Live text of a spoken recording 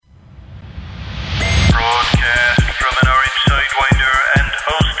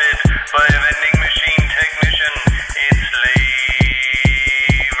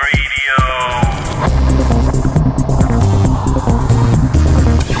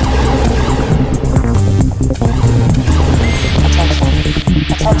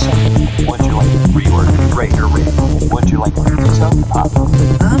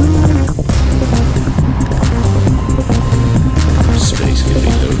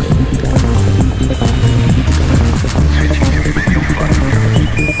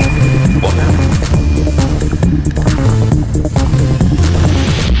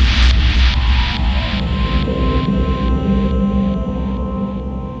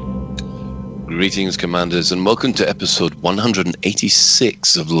Greetings, Commanders, and welcome to episode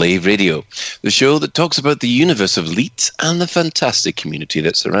 186 of Lave Radio, the show that talks about the universe of Leet and the fantastic community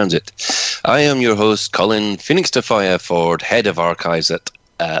that surrounds it. I am your host, Colin Phoenix to Fire Ford, head of archives at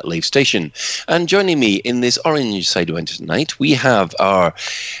Lave Station. And joining me in this orange sidewinder tonight, we have our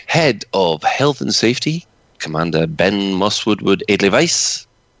head of health and safety, Commander Ben Mosswood Edelweiss.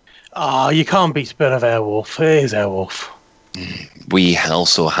 You can't beat Spirit of Airwolf. It is Airwolf. We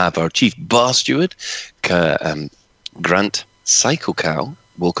also have our chief bar steward, Grant Psycho Cow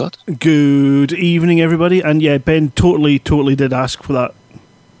Wolcott. Good evening, everybody. And yeah, Ben totally did ask for that.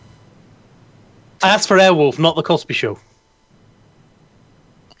 I asked for Airwolf, not the Cosby Show.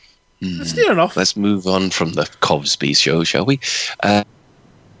 That's near enough. Let's move on from the Cosby Show, shall we?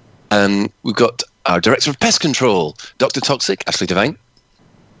 We've got our Director of Pest Control, Dr. Toxic, Ashley Devine.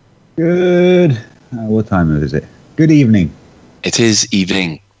 Good. What time is it? Good evening. It is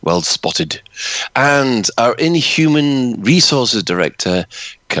evening. Well spotted. And our Inhuman Resources Director,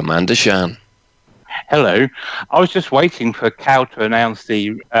 Commander Shan. Hello. I was just waiting for Cal to announce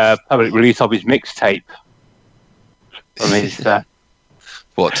the public release of his mixtape. From his...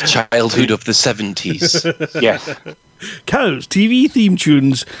 What, childhood of the 70s? Yes. Cow's TV theme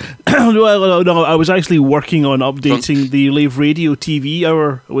tunes. Well, no, I was actually working on updating the Lave Radio TV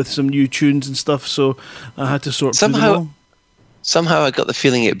hour with some new tunes and stuff, so I had to sort through them all. Somehow I got the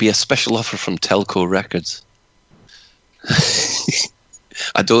feeling it'd be a special offer from Telco Records.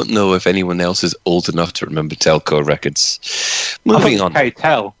 I don't know if anyone else is old enough to remember Telco Records. Moving on.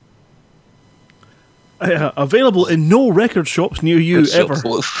 Tell. Available in no record shops near you ever.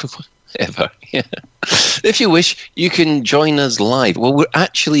 Ever, yeah. If you wish, you can join us live. Well, we're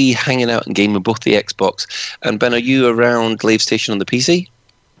actually hanging out in game with both the Xbox. And Ben, are you around Lave Station on the PC?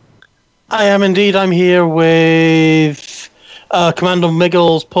 I am indeed. I'm here with Commander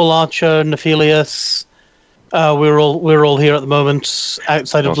Miggles, Paul Archer, Nephilius. We're all here at the moment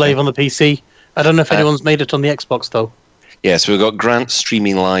outside of Lave on the PC. I don't know if anyone's made it on the Xbox though. Yes, we've got Grant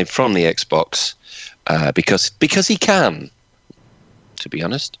streaming live from the Xbox because he can. To be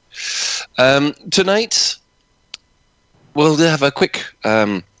honest, tonight we'll have a quick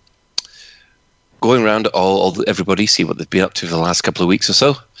going around everybody, see what they've been up to for the last couple of weeks or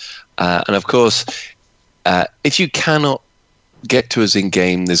so, and of course, if you cannot get to us in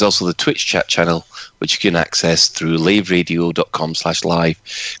game, there's also the Twitch chat channel which you can access through laveradio.com/live.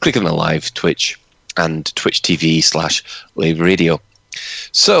 Click on the live Twitch and Twitch TV/Lave Radio.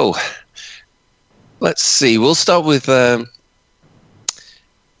 So let's see. We'll start with.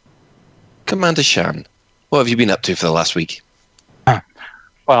 Commander Shan, what have you been up to for the last week? Well,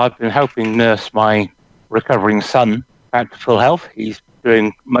 I've been helping nurse my recovering son back to full health. He's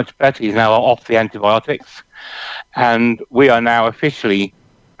doing much better. He's now off the antibiotics. And we are now officially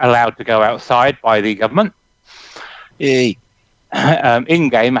allowed to go outside by the government. Yay.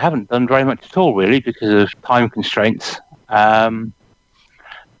 In-game, I haven't done very much at all, really, because of time constraints. But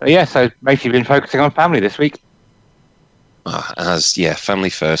yeah, so basically been focusing on family this week. Family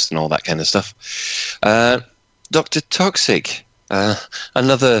first and all that kind of stuff. Dr. Toxic,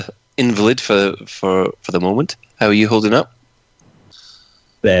 another invalid for the moment. How are you holding up?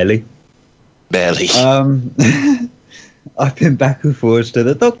 Barely. I've been back and forwards to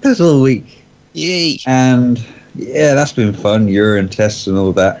the doctors all week. Yay! And yeah, that's been fun. Urine tests and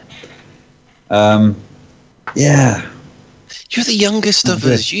all that. Yeah. You're the youngest of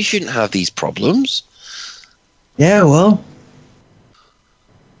us. You shouldn't have these problems. Yeah, well.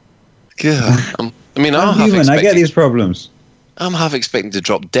 Yeah, I'm human. I get these problems. I'm half expecting to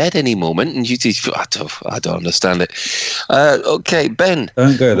drop dead any moment, and I don't understand it. Okay, Ben.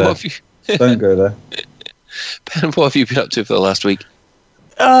 Don't go there. Don't go there. Ben, what have you been up to for the last week?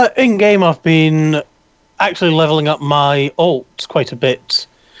 In game, I've been actually leveling up my alt quite a bit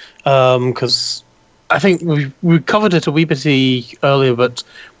because I think we covered it a wee bit earlier, but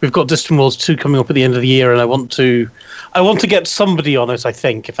we've got Distant Worlds 2 coming up at the end of the year, and I want to get somebody on it, I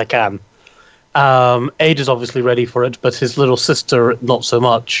think, if I can. Ade is obviously ready for it, but his little sister, not so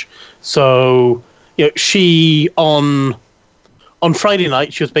much. So, she, on Friday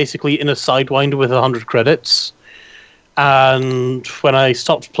night, she was basically in a Sidewinder with 100 credits. And when I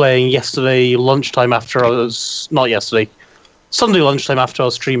stopped playing Sunday lunchtime after I was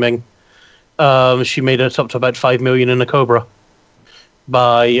streaming, she made it up to about 5 million in a Cobra.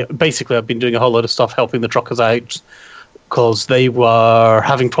 I've been doing a whole load of stuff helping the truckers out because they were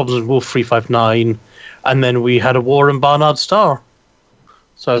having problems with Wolf 359, and then we had a war in Barnard Star.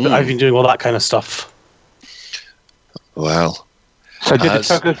 So I've been doing all that kind of stuff. Well, so did the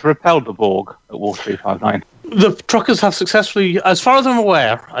truckers repel the Borg at Wolf 359? The truckers have successfully, as far as I'm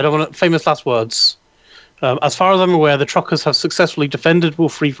aware, I don't want to, famous last words. As far as I'm aware, the truckers have successfully defended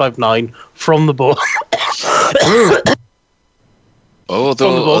Wolf 359 from the boat.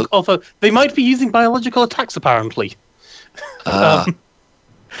 Although they might be using biological attacks, apparently.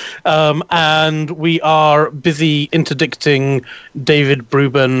 And we are busy interdicting David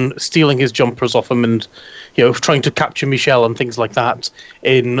Bruben, stealing his jumpers off him, and trying to capture Michelle and things like that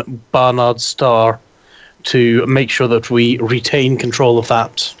in Barnard Star to make sure that we retain control of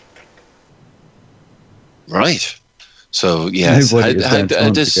that. Right. So, yes, how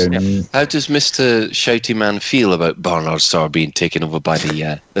does Mr. Shouty Man feel about Barnard Star being taken over by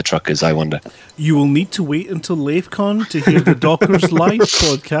the truckers, I wonder? You will need to wait until LaveCon to hear the Dockers Live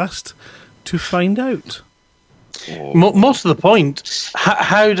podcast to find out. Most of the point,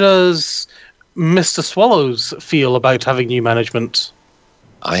 how does Mr. Swallows feel about having new management?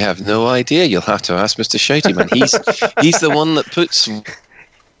 I have no idea. You'll have to ask Mr. Shouty Man. He's the one that puts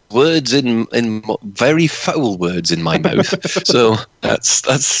words in very foul words in my mouth. So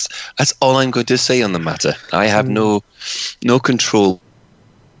that's all I'm going to say on the matter. I have no control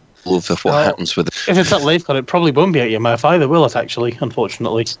over what happens with it. If it's at LaveCon, it probably won't be at your mouth either, will it? Actually,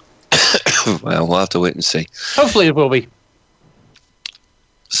 unfortunately. Well, we'll have to wait and see. Hopefully, it will be.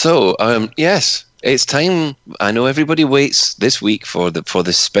 So, yes. It's time. I know everybody waits this week for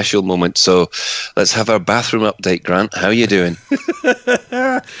this special moment. So let's have our bathroom update, Grant. How are you doing?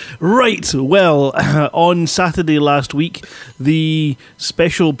 Right. Well, on Saturday last week, the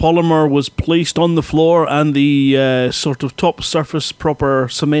special polymer was placed on the floor, and the sort of top surface proper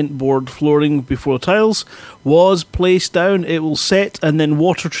cement board flooring before tiles was placed down. It will set, and then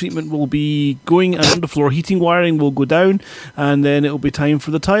water treatment will be going, and underfloor heating wiring will go down, and then it will be time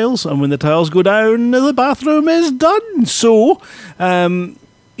for the tiles. And when the tiles go down, the bathroom is done. So,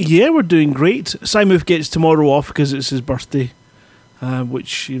 we're doing great. Simon gets tomorrow off because it's his birthday,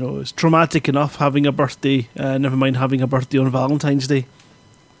 which is traumatic enough having a birthday. Never mind having a birthday on Valentine's Day.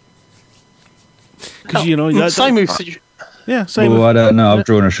 Because Simon. Yeah, Simon. Oh, I don't know. I've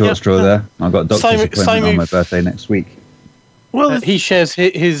drawn a short straw there. I've got a doctor's appointment on my birthday next week. Well, he shares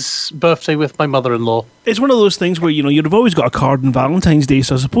his birthday with my mother-in-law. It's one of those things where you've always got a card on Valentine's Day,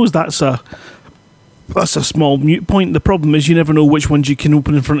 so I suppose that's a small mute point. The problem is you never know which ones you can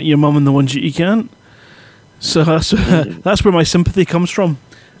open in front of your mum and the ones that you can't. So that's where my sympathy comes from.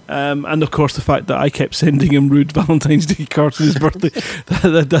 And of course the fact that I kept sending him rude Valentine's Day cards on his birthday,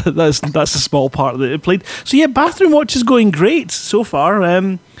 that's a small part that it played. So yeah, Bathroom Watch is going great so far.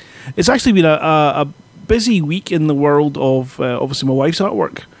 It's actually been a busy week in the world of obviously my wife's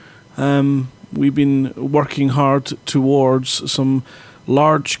artwork. We've been working hard towards some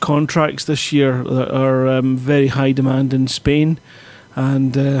large contracts this year that are very high demand in Spain,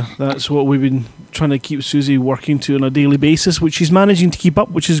 and that's what we've been trying to keep Susie working to on a daily basis, which she's managing to keep up,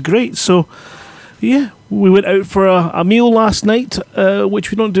 which is great. So yeah, we went out for a meal last night,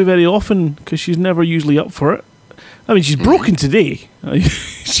 which we don't do very often because she's never usually up for it. I mean, she's broken today.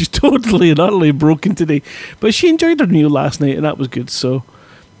 She's totally and utterly broken today, but she enjoyed her meal last night, and that was good. So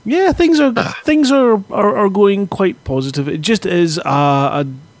yeah, things are going quite positive. It just is a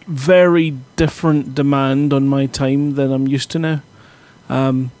very different demand on my time than I'm used to now.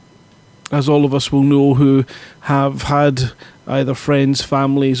 As all of us will know who have had either friends,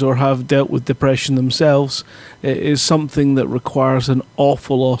 families, or have dealt with depression themselves, it is something that requires an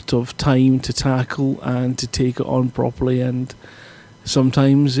awful lot of time to tackle and to take it on properly, and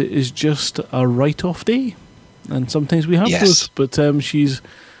sometimes it is just a write-off day, and sometimes we have those, but she's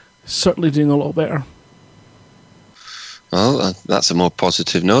certainly doing a lot better. Well, that's a more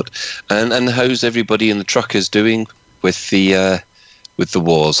positive note. And how's everybody in the truckers doing with the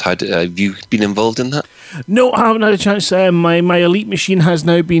wars? Have you been involved in that? No, I haven't had a chance. My Elite machine has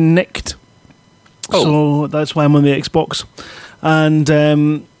now been nicked. So that's why I'm on the Xbox. And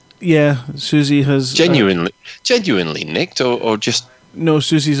Susie has genuinely nicked, or just no.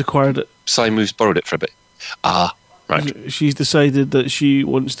 Susie's acquired it. Simu's borrowed it for a bit. Right. She's decided that she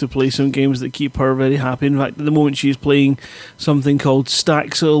wants to play some games that keep her very happy. In fact, at the moment she's playing something called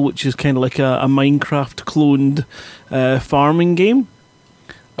Staxel, which is kind of like a Minecraft cloned farming game.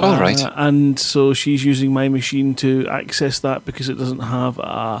 Oh, right. And so she's using my machine to access that because it doesn't have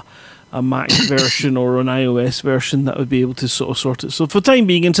a Mac version or an iOS version that would be able to sort it. So for the time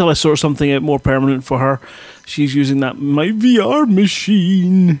being, until I sort something out more permanent for her, she's using my VR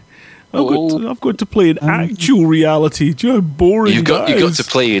machine. I've got to play in actual reality. Do you know how boring you've got to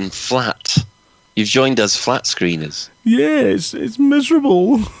play in flat. You've joined us flat screeners. Yes, it's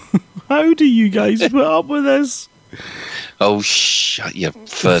miserable. How do you guys put up with this? Oh, shut your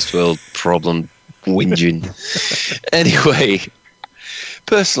first world problem Whinging. Anyway,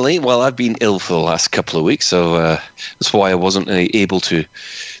 personally, well, I've been ill for the last couple of weeks, so that's why I wasn't able to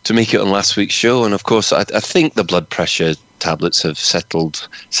make it on last week's show. And of course, I think the blood pressure tablets have settled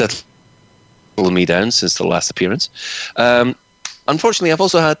me down since the last appearance. Unfortunately, I've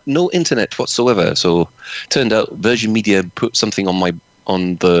also had no internet whatsoever. So, turned out Virgin Media put something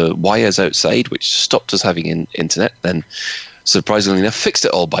on the wires outside, which stopped us having internet. Then, surprisingly enough, fixed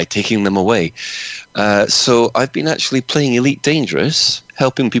it all by taking them away. So, I've been actually playing Elite Dangerous,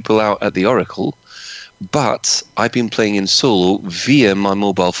 helping people out at the Oracle, but I've been playing in solo via my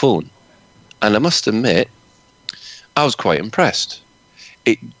mobile phone, and I must admit, I was quite impressed.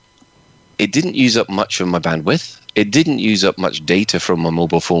 It didn't use up much of my bandwidth. It didn't use up much data from my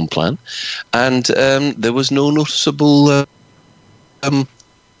mobile phone plan, and there was no noticeable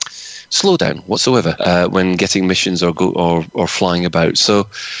slowdown whatsoever when getting missions or flying about. So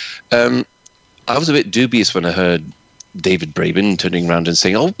I was a bit dubious when I heard David Braben turning around and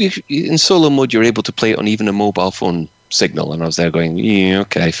saying, "Oh, in solo mode you're able to play it on even a mobile phone signal," and I was there going, "Yeah,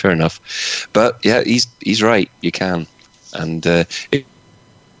 okay, fair enough." But yeah, he's right. You can, and it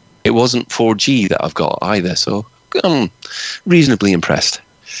wasn't 4G that I've got either, so I'm reasonably impressed.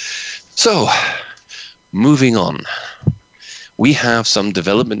 So, moving on. We have some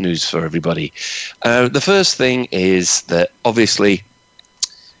development news for everybody. The first thing is that, obviously,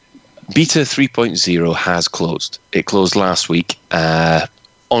 Beta 3.0 has closed. It closed last week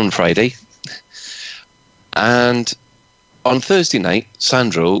on Friday. And on Thursday night,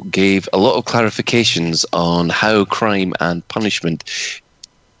 Sandro gave a lot of clarifications on how crime and punishment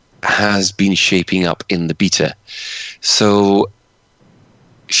has been shaping up in the beta. So,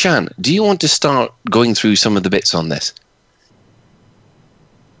 Shan, do you want to start going through some of the bits on this?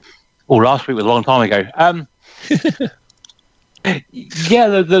 Oh, last week was a long time ago. Yeah,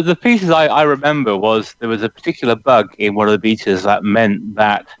 the pieces I remember was there was a particular bug in one of the betas that meant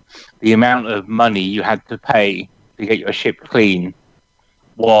that the amount of money you had to pay to get your ship clean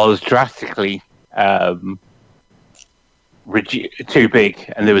was drastically too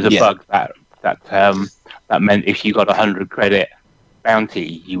big, and there was a bug that meant if you got 100 credit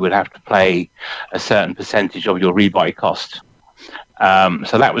bounty, you would have to pay a certain percentage of your rebuy cost.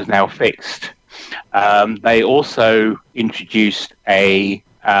 So that was now fixed. They also introduced a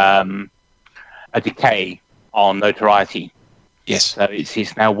decay on notoriety. Yes. So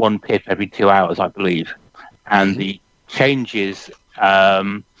it's now 1 pip every 2 hours, I believe. And the changes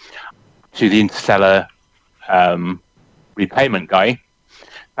to the Interstellar repayment guy,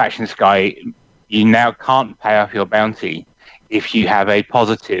 Factions guy, you now can't pay off your bounty if you have a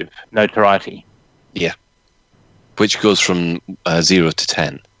positive notoriety. Yeah. Which goes from 0 to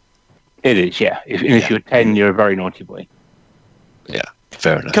 10. It is, yeah. If you're 10, you're a very naughty boy. Yeah,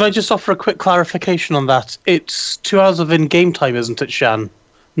 fair enough. Can I just offer a quick clarification on that? It's 2 hours of in-game time, isn't it, Shan?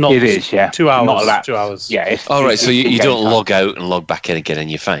 Not it is, yeah. 2 hours. Not 2 hours. Yeah. All right, so you don't time. log out and log back in again and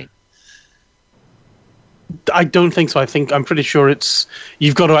you're fine? I don't think so. I'm pretty sure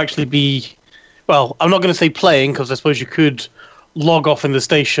you've got to actually be, well, I'm not going to say playing, because I suppose you could log off in the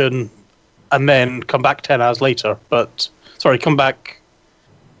station and then come back 10 hours later. But, sorry, come back,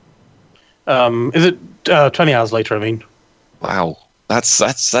 is it 20 hours later, I mean? Wow. That's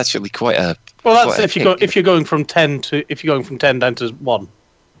actually quite a... Well, that's if you're going from 10 down to 1.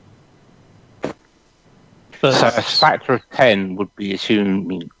 But, So a factor of 10 would be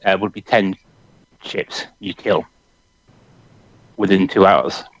 10 ships you kill within 2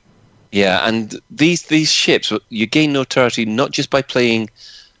 hours. Yeah, and these ships, you gain notoriety not just by killing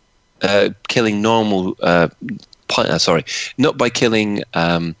normal... not by killing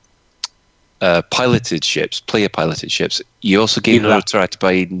piloted ships, player-piloted ships. You also gain notoriety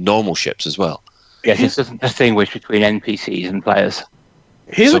by normal ships as well. Yes, it doesn't distinguish between NPCs and players.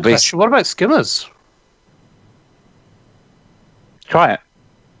 Here's a question. What about skimmers? Try it.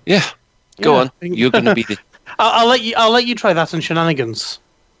 Yeah. Go on. You're going to be the... I'll let you try that in shenanigans.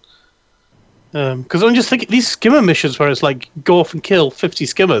 Because I'm just thinking, these skimmer missions where it's like, go off and kill 50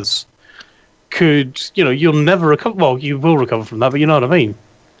 skimmers, you'll never recover. Well, you will recover from that, but you know what I mean.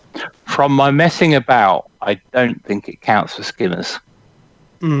 From my messing about, I don't think it counts for skimmers.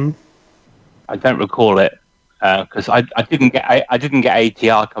 Mm. I don't recall it because I didn't get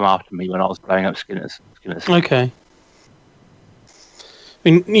ATR come after me when I was blowing up skimmers. Okay. I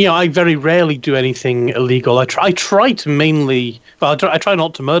mean, I very rarely do anything illegal. I try to mainly... Well, I try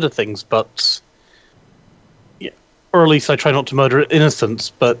not to murder things, but... Yeah, or at least I try not to murder innocents,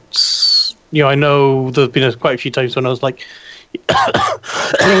 but... I know there have been quite a few times when I was like...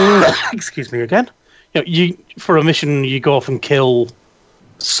 excuse me again. For a mission, you go off and kill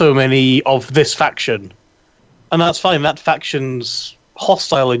so many of this faction. And that's fine, that faction's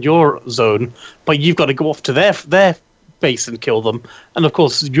hostile in your zone, but you've got to go off to their base and kill them. And of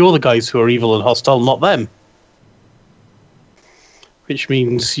course, you're the guys who are evil and hostile, not them. Which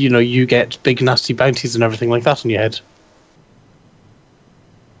means, you get big nasty bounties and everything like that on your head.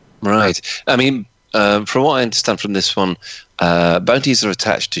 Right. I mean, from what I understand from this one, bounties are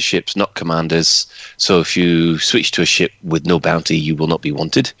attached to ships, not commanders. So if you switch to a ship with no bounty, you will not be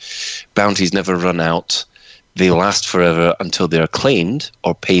wanted. Bounties never run out. They last forever until they are claimed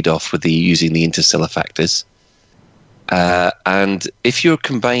or paid off using the interstellar factors. And if your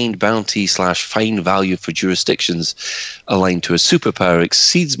combined bounty / fine value for jurisdictions aligned to a superpower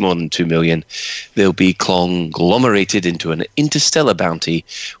exceeds more than 2 million, they'll be conglomerated into an interstellar bounty,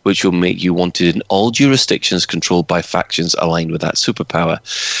 which will make you wanted in all jurisdictions controlled by factions aligned with that superpower.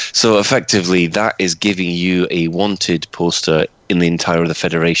 So effectively, that is giving you a wanted poster in the entire of the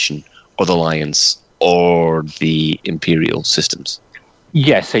Federation, or the Alliance, or the Imperial systems.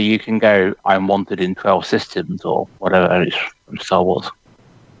 Yeah, so you can go, I'm wanted in 12 systems or whatever it is from Star Wars.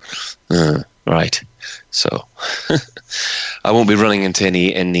 Right. So I won't be running into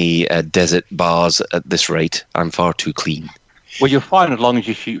any desert bars at this rate. I'm far too clean. Well, you're fine as long as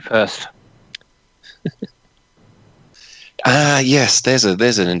you shoot first. Yes, there's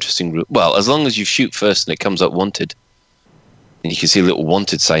an interesting route. Well, as long as you shoot first and it comes up wanted. And you can see a little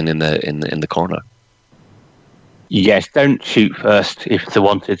wanted sign in the corner. Yes, don't shoot first if the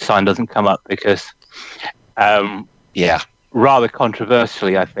wanted sign doesn't come up, because rather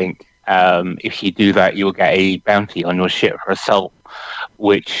controversially, I think, if you do that, you'll get a bounty on your ship for assault,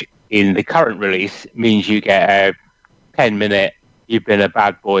 which in the current release means you get a 10-minute, you've been a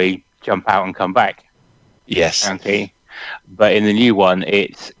bad boy, jump out and come back. Yes. Bounty. But in the new one,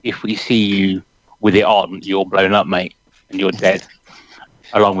 it's if we see you with it on, you're blown up, mate, and you're dead,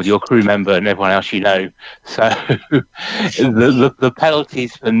 along with your crew member and everyone else you know. So the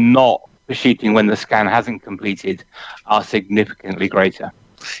penalties for not shooting when the scan hasn't completed are significantly greater.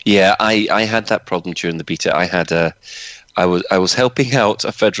 Yeah, I had that problem during the beta. I was helping out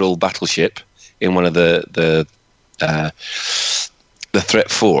a Federal battleship in one of the Threat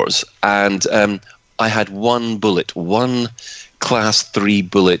 4s, and I had one Class 3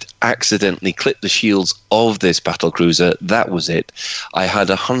 bullet accidentally clipped the shields of this battlecruiser. That was it. I had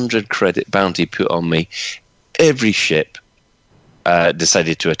 100 credit bounty put on me. Every ship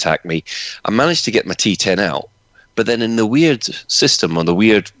decided to attack me. I managed to get my T-10 out, but then in the weird system, or the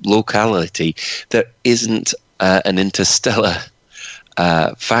weird locality, there isn't an interstellar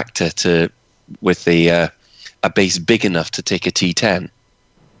factor with a base big enough to take a T-10.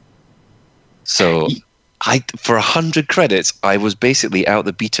 So for 100 credits, I was basically out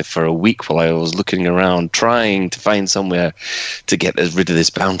the beta for a week while I was looking around, trying to find somewhere to get rid of this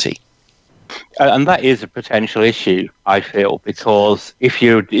bounty. And that is a potential issue, I feel, because if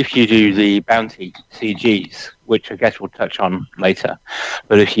you do the bounty CGs, which I guess we'll touch on later,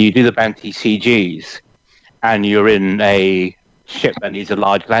 but if you do the bounty CGs and you're in a ship that needs a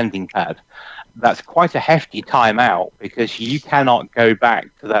large landing pad, that's quite a hefty timeout, because you cannot go back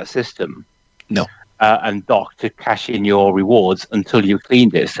to that system. No. And dock to cash in your rewards until you've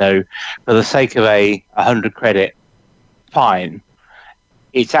cleaned it. So for the sake of a 100 credit fine,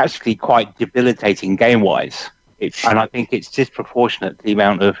 it's actually quite debilitating game-wise. And I think it's disproportionate to the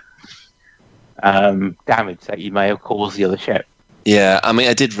amount of damage that you may have caused the other ship. Yeah, I mean,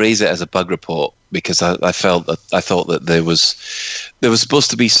 I did raise it as a bug report because I thought that there was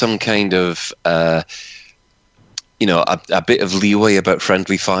supposed to be some kind of a bit of leeway about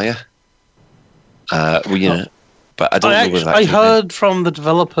friendly fire. But I don't know whether I heard from the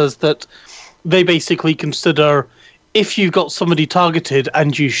developers that they basically consider if you've got somebody targeted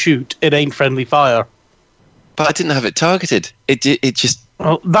and you shoot, it ain't friendly fire. But I didn't have it targeted. It just.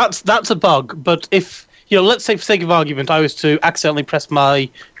 Well, that's a bug. But if let's say for sake of argument, I was to accidentally press my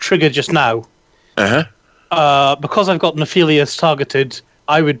trigger just now. Because I've got Nephilius targeted,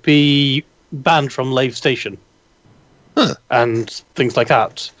 I would be banned from Lave Station. And things like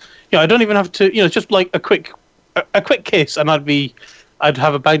that. I don't even have to, just like a quick kiss, and I'd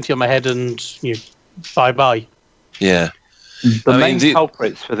have a bounty on my head, and bye. Yeah. The main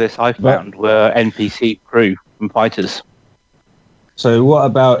culprits for this I found were NPC crew and fighters. So what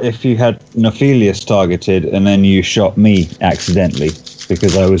about if you had Nephilius targeted and then you shot me accidentally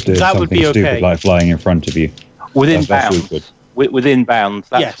because I was doing something stupid like flying in front of you? Within bounds. Within bounds,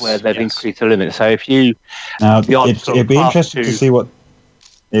 that's where they've increased the limit. So if you... it'd be interesting to see what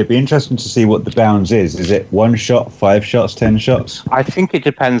It'd be interesting to see what the bounds is. Is it 1 shot, 5 shots, 10 shots? I think it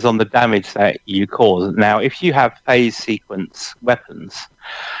depends on the damage that you cause. Now, if you have phase sequence weapons,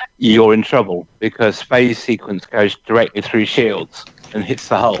 you're in trouble because phase sequence goes directly through shields and hits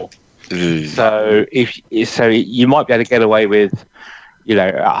the hull. So you might be able to get away with,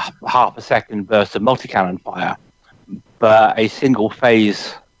 a half a second burst of multi-cannon fire, but a single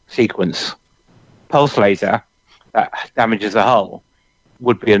phase sequence pulse laser that damages the hull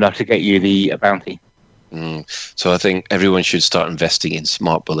would be enough to get you the bounty. So I think everyone should start investing in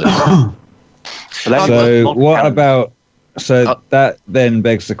smart bullets. That then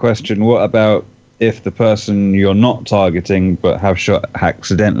begs the question, what about if the person you're not targeting but have shot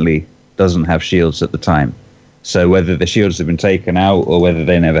accidentally doesn't have shields at the time? So whether the shields have been taken out or whether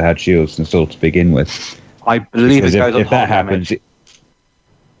they never had shields installed to begin with. I believe because it goes if that happens,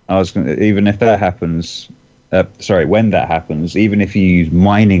 when that happens, even if you use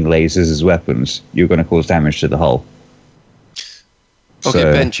mining lasers as weapons, you're going to cause damage to the hull. Okay,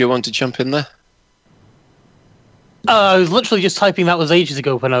 Ben, do you want to jump in there? I was literally just typing that was ages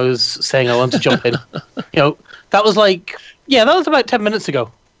ago when I was saying I wanted to jump in. That was about 10 minutes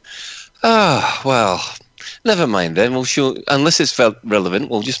ago. Well, never mind then. Unless it's felt relevant,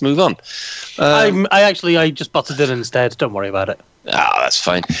 we'll just move on. I just butted in instead. Don't worry about it. That's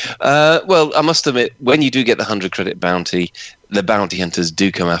fine. Well, I must admit, when you do get the 100 credit bounty, the bounty hunters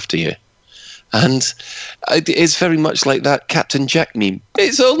do come after you. And it's very much like that Captain Jack meme.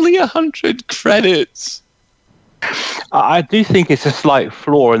 It's only 100 credits. I do think it's a slight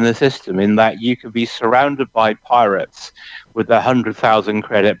flaw in the system in that you could be surrounded by pirates with 100,000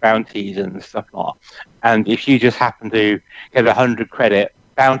 credit bounties and stuff like that. And if you just happen to get 100 credit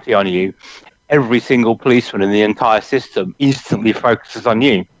bounty on you, every single policeman in the entire system instantly focuses on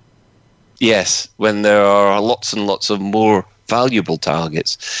you. Yes, when there are lots and lots of more valuable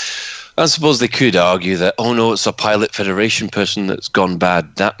targets. I suppose they could argue that, oh no, it's a Pilot Federation person that's gone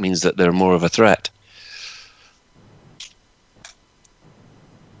bad. That means that they're more of a threat.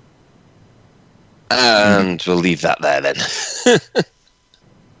 And we'll leave that there then.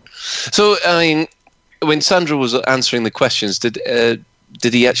 So, I mean, when Sandra was answering the questions, did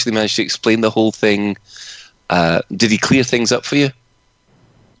he actually manage to explain the whole thing? Did he clear things up for you?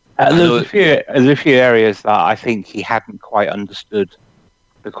 There's a few areas that I think he hadn't quite understood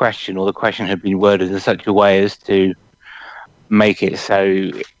the question, or the question had been worded in such a way as to make it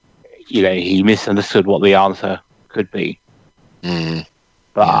so, he misunderstood what the answer could be.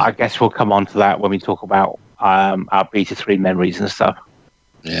 But I guess we'll come on to that when we talk about our Beta 3 memories and stuff.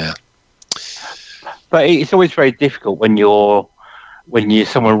 Yeah. But it's always very difficult when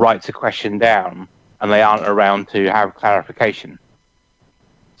someone writes a question down and they aren't around to have clarification.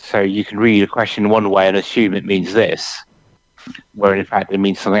 So you can read a question one way and assume it means this, where in fact it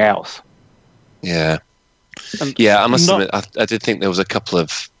means something else. Yeah. I must admit, I did think there was a couple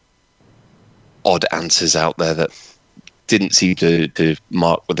of odd answers out there that didn't seem to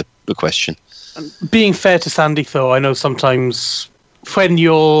mark with the question. Being fair to Sandy, though, I know sometimes when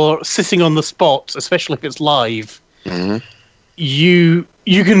you're sitting on the spot, especially if it's live, you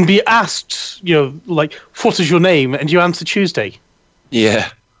can be asked, what is your name? And you answer Tuesday. Yeah.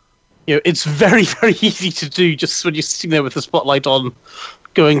 It's very, very easy to do just when you're sitting there with the spotlight on,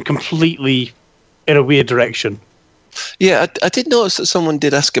 going completely in a weird direction. Yeah, I did notice that someone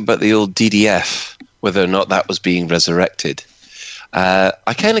did ask about the old DDF, whether or not that was being resurrected.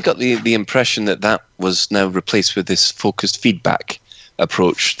 I kind of got the impression that was now replaced with this focused feedback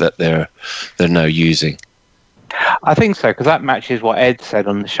approach that they're now using. I think so, because that matches what Ed said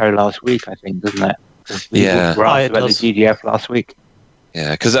on the show last week, I think, doesn't it? Yeah. We asked about the DDF last week.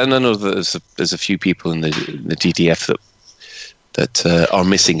 Yeah, because I know that there's a few people in the DDF that are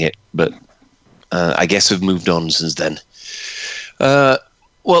missing it, but I guess we've moved on since then.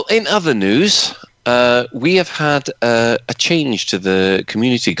 Well, in other news, we have had a change to the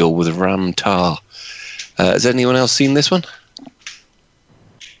community goal with Ram Tah. Has anyone else seen this one?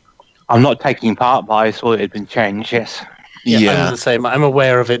 I'm not taking part, but I saw it had been changed, yes. Yeah. I'm the same. I'm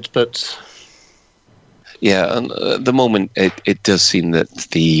aware of it, but... Yeah, and at the moment, it does seem that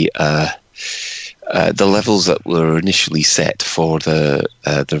the levels that were initially set for the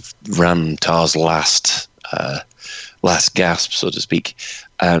Ram Tah's last gasp, so to speak,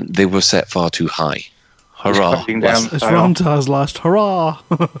 they were set far too high. Hurrah! It's Ram Tah's last hurrah!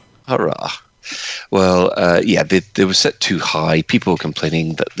 Hurrah! Well, they were set too high. People were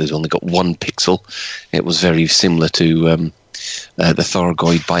complaining that they'd only got 1 pixel. It was very similar to the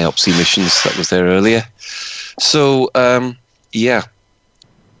Thargoid biopsy missions that was there earlier. So,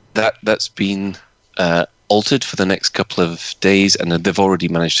 that's been altered for the next couple of days, and they've already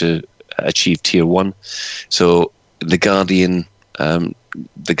managed to achieve tier 1. So the Guardian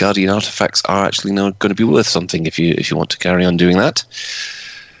artifacts are actually now going to be worth something if you want to carry on doing that.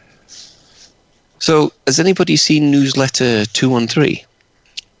 So, has anybody seen Newsletter 213?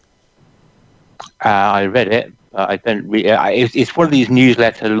 I read it. I don't. It's one of these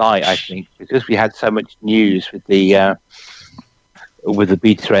newsletter light, I think, because we had so much news with the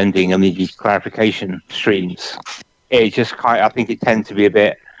beta ending and the clarification streams. It just I think it tends to be a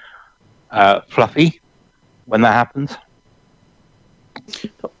bit fluffy when that happens.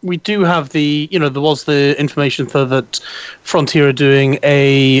 We do have there was the information for that Frontier are doing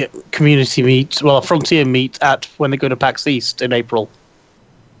a community meet, a Frontier meet when they go to PAX East in April.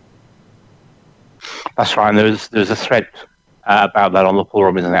 That's right, and there's a thread about that on the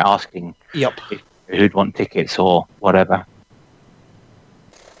forum, isn't it, asking who'd want tickets or whatever.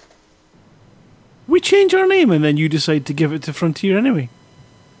 We change our name and then you decide to give it to Frontier anyway.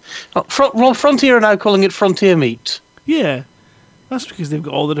 Frontier are now calling it Frontier Meet. Yeah. That's because they've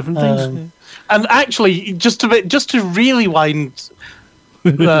got all the different things. And actually, just to really wind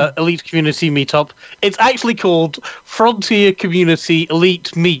the Elite Community Meetup, it's actually called Frontier Community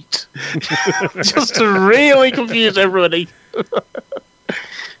Elite Meet. Just to really confuse everybody.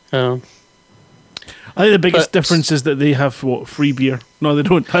 I think the biggest difference is that they have free beer. No, they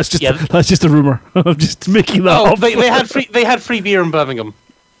don't. That's just a rumor. I'm just making that up. They had free beer in Birmingham.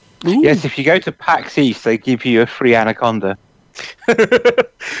 Ooh. Yes, if you go to PAX East, they give you a free Anaconda.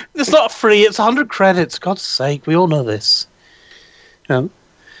 It's not free, it's 100 credits. God's sake, we all know this.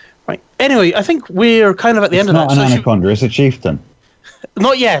 Right. Anyway, I think we're kind of at the end of that. It's not an Anaconda, it's a chieftain.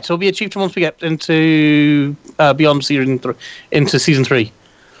 Not yet. It'll be a chieftain once we get into beyond into season 3.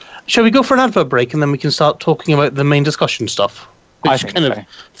 Shall we go for an advert break and then we can start talking about the main discussion stuff? Which kind of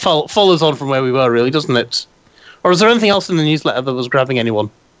follows on from where we were, really, doesn't it? Or is there anything else in the newsletter that was grabbing anyone?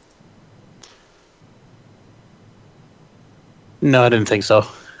 No, I didn't think so.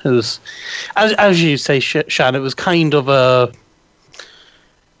 It was, as you say, Shan, it was kind of a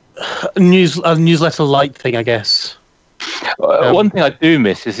newsletter light thing, I guess. One thing I do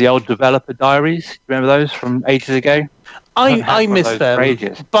miss is the old developer diaries. Remember those from ages ago? I miss them,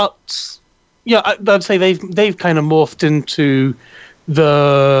 but yeah, I'd say they've kind of morphed into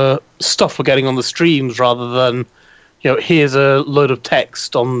the stuff we're getting on the streams rather than here's a load of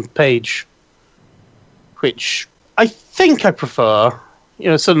text on page, which I think I prefer.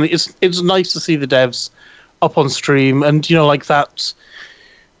 Suddenly it's nice to see the devs up on stream and like that.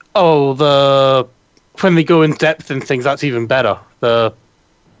 When they go in depth in things, that's even better. I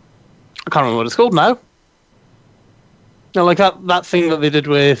can't remember what it's called now. Like that thing that they did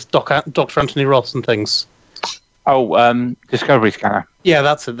with Dr. Anthony Ross and things. Discovery Scanner. Yeah,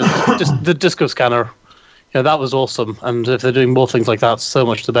 that's it. The Disco Scanner. That was awesome. And if they're doing more things like that, so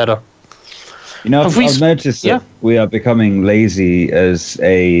much the better. I've noticed that we are becoming lazy as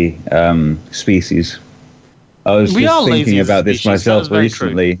a species. I was just thinking about this myself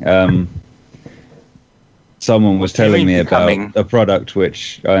recently. Someone was telling me about a product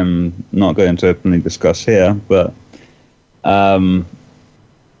which I'm not going to openly discuss here, but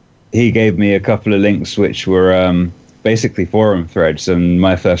he gave me a couple of links which were basically forum threads, and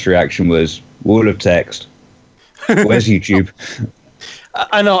my first reaction was, wall of text. Where's YouTube?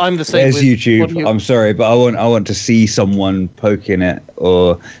 I know, I'm the same. There's YouTube. I'm sorry, but I want to see someone poking it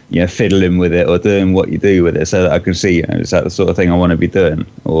or fiddling with it or doing what you do with it, so that I can see. Is that the sort of thing I want to be doing,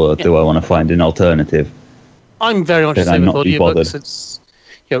 or do I want to find an alternative? I'm very much the same with audiobooks. It's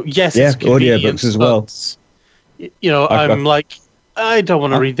yes, it's audiobooks as well. I'm like, I don't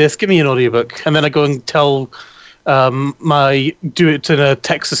want to read this. Give me an audiobook, and then I go and tell do it in a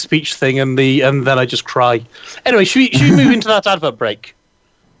text-to-speech thing, and then I just cry. Anyway, should we move into that advert break?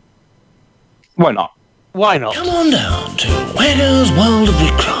 Why not? Why not? Come on down to Wagger's World of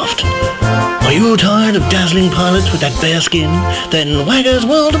Wigcraft. Are you tired of dazzling pilots with that bare skin? Then Wagger's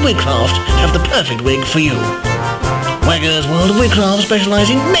World of Wigcraft have the perfect wig for you. Wagger's World of Wigcraft specialise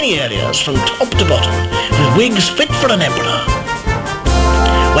in many areas from top to bottom, with wigs fit for an emperor.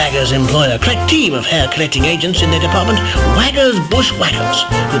 Waggers employ a crack team of hair collecting agents in their department, Waggers Bushwhackers,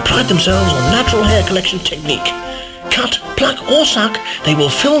 who pride themselves on natural hair collection technique. Cut, pluck or suck, they will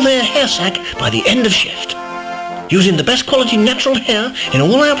fill their hair sack by the end of shift. Using the best quality natural hair in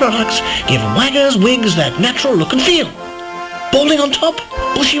all our products, give Waggers wigs that natural look and feel. Balding on top,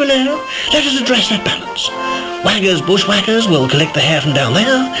 bushy below, let us address that balance. Waggers Bushwhackers will collect the hair from down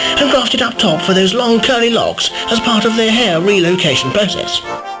there and graft it up top for those long curly locks as part of their hair relocation process.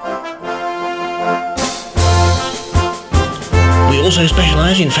 We also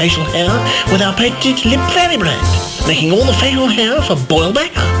specialise in facial hair with our patented Lip Fairy brand, making all the facial hair for Boyle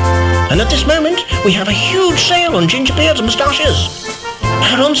Backer. And at this moment, we have a huge sale on ginger beards and moustaches.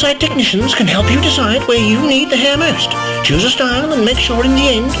 Our on-site technicians can help you decide where you need the hair most. Choose a style and make sure in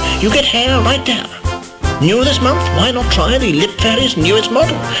the end you get hair right there. New this month, why not try the Lip Fairy's newest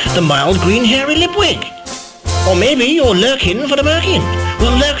model, the mild green hairy lip wig? Or maybe you're lurking for the merkin.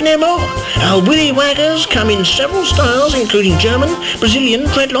 Well, lurk no more. Our willy waggers come in several styles, including German, Brazilian,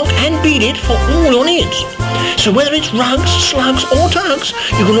 dreadlock, and beaded for all your needs. So whether it's rugs, slugs, or tugs,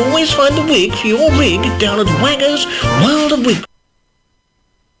 you can always find the wig for your rig down at Waggers World of Wig.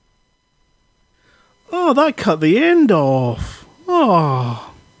 Oh, that cut the end off.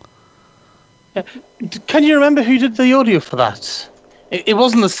 Oh. Yeah. Can you remember who did the audio for that? It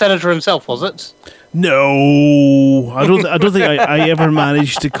wasn't the senator himself, was it? No, I don't think I ever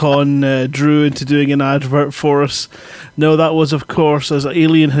managed to con Drew into doing an advert for us. No, that was, of course, as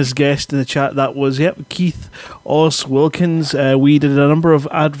Alien has guessed in the chat, that was, Keith Os Wilkins. We did a number of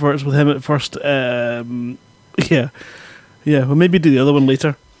adverts with him at first. Yeah, we'll maybe do the other one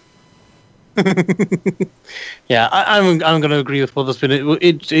later. Yeah, I'm going to agree with both of us.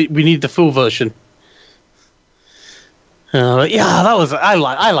 We need the full version. That was I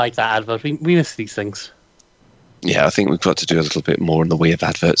like that advert. We miss these things. Yeah, I think we've got to do a little bit more in the way of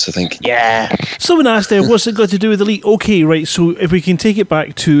adverts, I think. Yeah. Someone asked what's it got to do with Elite? Okay, right, so if we can take it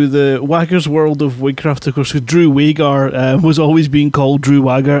back to the Wagger's World of Wigcraft, of course, Drew Wagar was always being called Drew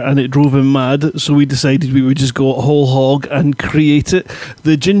Wagger, and it drove him mad, so we decided we would just go whole hog and create it.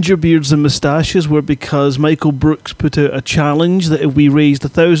 The ginger beards and moustaches were because Michael Brooks put out a challenge that if we raised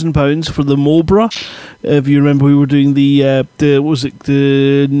 £1,000 for the Mobra, if you remember, we were doing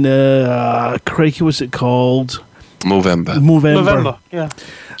crikey, what's it called? Movember, yeah.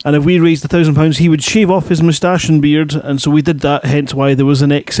 And if we raised £1,000, he would shave off his moustache and beard, and so we did that, hence why there was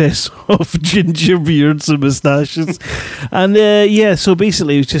an excess of ginger beards and moustaches. And so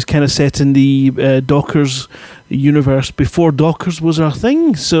basically it was just kind of set in the Dockers universe before Dockers was our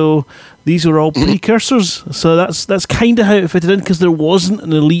thing, so these are all precursors. So that's kind of how it fitted in, because there wasn't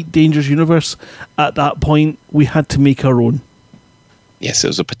an Elite Dangerous universe at that point. We had to make our own. Yes, it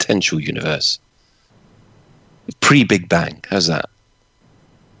was a potential universe. Pre-Big Bang, how's that?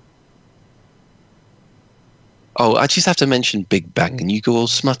 Oh, I just have to mention Big Bang and you go all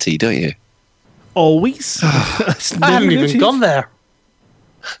smutty, don't you? Always. I haven't even gone there.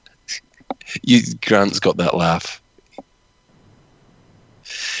 Grant's got that laugh.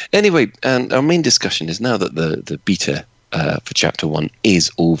 Anyway, and our main discussion is now that the beta for Chapter 1 is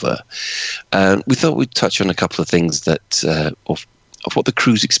over. We thought we'd touch on a couple of things that of what the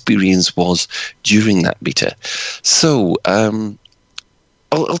crew's experience was during that beta. So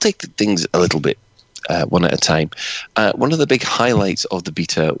I'll take things a little bit one at a time. One of the big highlights of the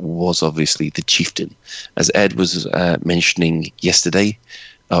beta was obviously the Chieftain. As Ed was mentioning yesterday,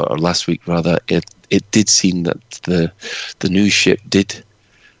 or last week rather, it did seem that the new ship did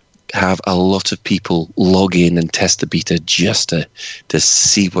have a lot of people log in and test the beta just to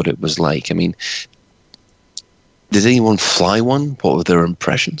see what it was like. I mean, did anyone fly one? What were their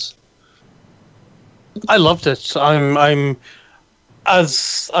impressions? I loved it. I'm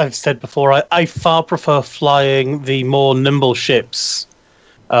as I've said before, I far prefer flying the more nimble ships,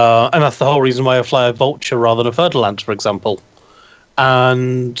 and that's the whole reason why I fly a Vulture rather than a Fer-de-Lance, for example.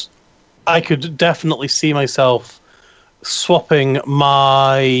 And I could definitely see myself swapping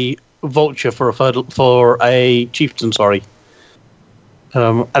my Vulture for a Chieftain.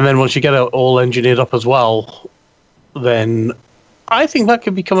 And then once you get it all engineered up as well, then I think that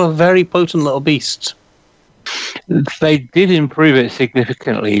could become a very potent little beast. They did improve it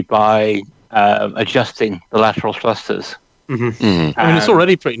significantly by adjusting the lateral thrusters. Mm-hmm. Mm-hmm. I mean, it's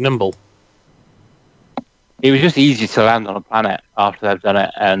already pretty nimble. It was just easy to land on a planet after they've done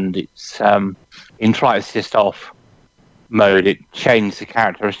it, and it's in try assist off mode. It changed the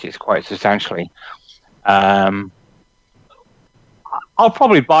characteristics quite substantially. I'll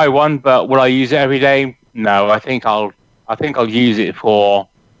probably buy one, but will I use it every day? No, I think I'll use it for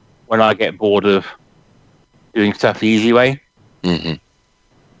when I get bored of doing stuff the easy way. Mm-hmm.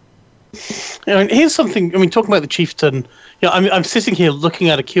 I mean, here's something. I mean, talking about the Chieftain. I'm sitting here looking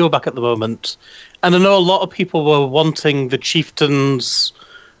at a Keelback at the moment, and I know a lot of people were wanting the Chieftain's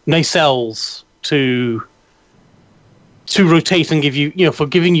nacelles to rotate and give you, for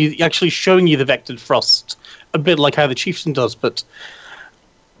giving you, actually showing you the vectored thrust, a bit like how the Chieftain does. But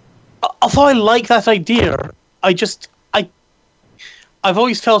although I like that idea, I've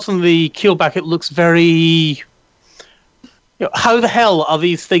always felt on the Keelback it looks very... how the hell are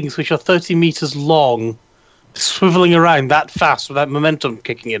these things, which are 30 meters long, swiveling around that fast with that momentum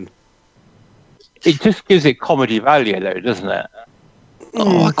kicking in. It just gives it comedy value, though, doesn't it?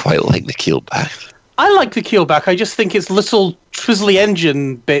 Oh, I quite like the keelback. I like the keelback. I just think it's little twizzly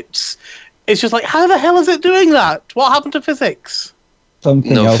engine bits. It's just like, how the hell is it doing that? What happened to physics?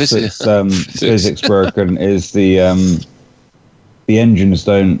 Something else that's physics broken is the engines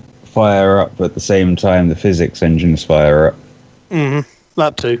don't fire up at the same time the physics engines fire up.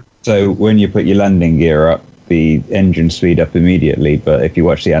 That too. So when you put your landing gear up, the engines speed up immediately, but if you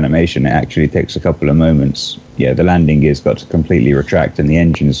watch the animation, it actually takes a couple of moments. Yeah, the landing gear's got to completely retract and the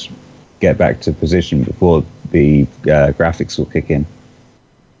engines get back to position before the graphics will kick in.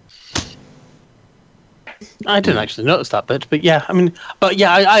 I didn't actually notice that bit, but yeah,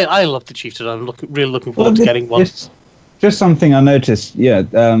 I love the Chieftain. I'm really looking forward to getting one. Just something I noticed,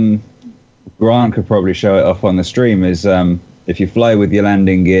 Grant could probably show it off on the stream, is if you fly with your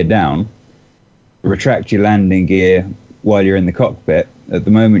landing gear down, retract your landing gear while you're in the cockpit. At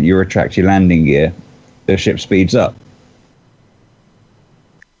the moment you retract your landing gear, the ship speeds up.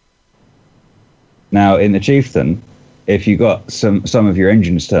 Now, in the Chieftain, if you got some of your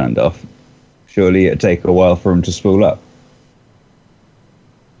engines turned off, surely it'd take a while for them to spool up.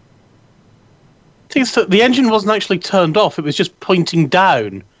 The engine wasn't actually turned off, it was just pointing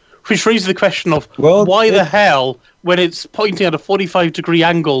down, which raises the question of why the hell, when it's pointing at a 45-degree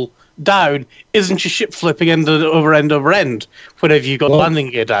angle down, isn't your ship flipping end over end whenever you got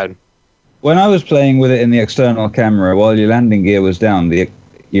landing gear down? When I was playing with it in the external camera, while your landing gear was down,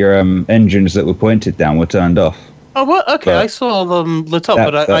 your engines that were pointed down were turned off. Oh, well, okay, I saw them lit up,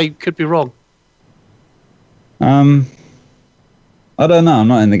 but I could be wrong. I don't know. I'm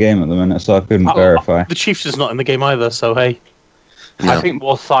not in the game at the minute, so I couldn't verify. The Chieftain's not in the game either, so hey. No. I think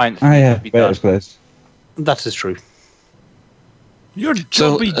more science needs to be done. Close. That is true. Your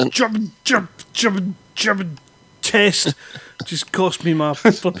jumping test just cost me my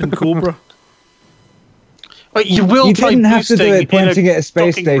flipping Cobra. Wait, you didn't have to do it pointing at a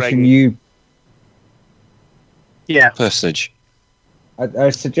space station. Personage.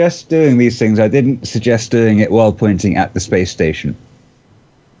 I suggest doing these things. I didn't suggest doing it while pointing at the space station.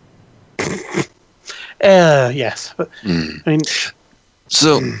 Yes, but I mean.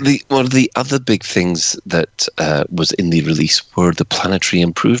 So one of the other big things that was in the release were the planetary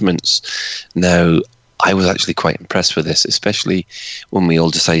improvements. Now, I was actually quite impressed with this, especially when we all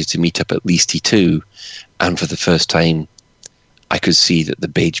decided to meet up at Leasty 2, and for the first time, I could see that the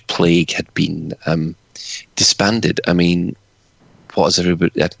Beige Plague had been disbanded. I mean, what's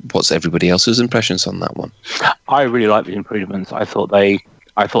everybody else's impressions on that one? I really like the improvements. I thought they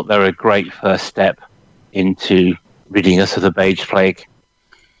were a great first step into ridding us of the Beige Plague.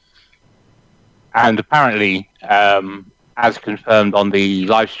 And apparently, as confirmed on the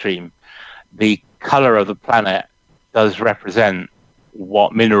live stream, the colour of the planet does represent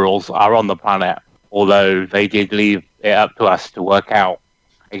what minerals are on the planet, although they did leave it up to us to work out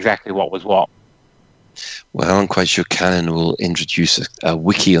exactly what was what. Well, I'm quite sure Canon will introduce a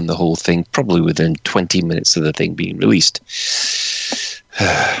wiki on the whole thing, probably within 20 minutes of the thing being released.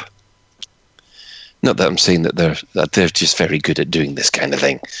 Not that I'm saying that they're just very good at doing this kind of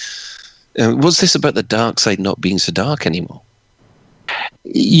thing. Was this about the dark side not being so dark anymore?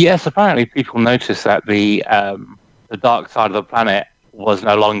 Yes, apparently people noticed that the dark side of the planet was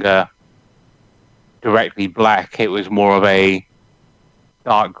no longer directly black. It was more of a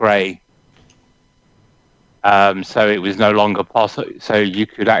dark grey. So it was no longer possible. So you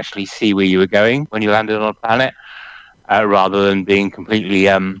could actually see where you were going when you landed on a planet, rather than being completely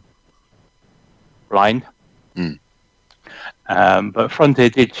blind. But Frontier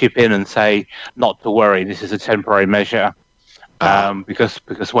did chip in and say not to worry, this is a temporary measure,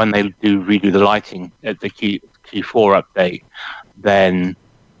 because when they do redo the lighting at the Q4 update, then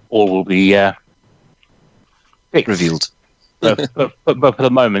all will be fixed. Revealed. but for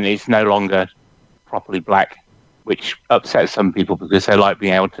the moment, it's no longer properly black, which upsets some people because they like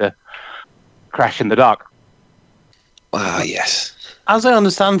being able to crash in the dark. Ah, yes. As I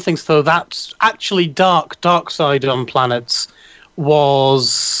understand things, though, that's actually dark side on planets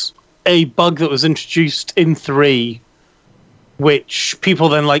was a bug that was introduced in 3, which people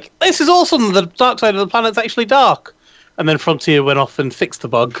then this is awesome, the dark side of the planet's actually dark. And then Frontier went off and fixed the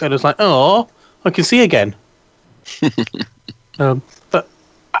bug, and it's like, oh, I can see again. But,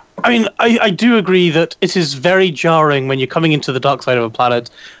 I mean, I do agree that it is very jarring when you're coming into the dark side of a planet,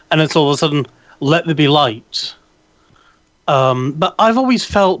 and it's all of a sudden, let there be light. But I've always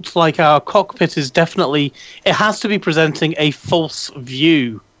felt like our cockpit is definitely, it has to be presenting a false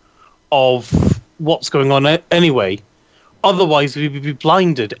view of what's going on anyway. Otherwise, we'd be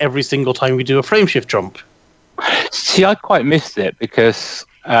blinded every single time we do a frameshift jump. See, I quite missed it because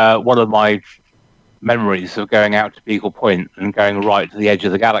one of my memories of going out to Beagle Point and going right to the edge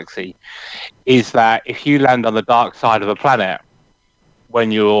of the galaxy is that if you land on the dark side of a planet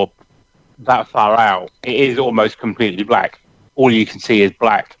when you're that far out, it is almost completely black. All you can see is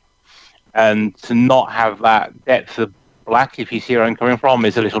black. And to not have that depth of black, if you see where I'm coming from,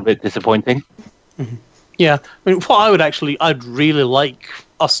 is a little bit disappointing. Mm-hmm. Yeah, I mean, what I'd really like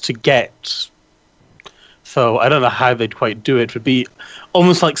us to get, so I don't know how they'd quite do it, would be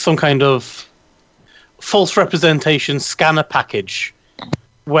almost like some kind of false representation scanner package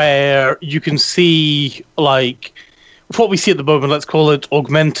where you can see, like, what we see at the moment, let's call it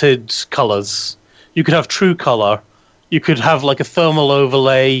augmented colors. You could have true color. You could have, like, a thermal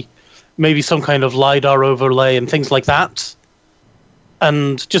overlay, maybe some kind of LiDAR overlay and things like that.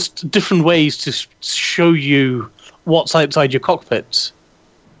 And just different ways to show you what's outside your cockpit,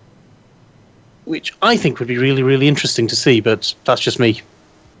 which I think would be really, really interesting to see, but that's just me.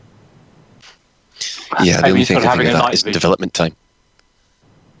 Yeah, the only thing I think of that is development time.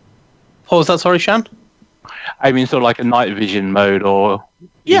 What was that, sorry, Shan? I mean, sort of like a night vision mode or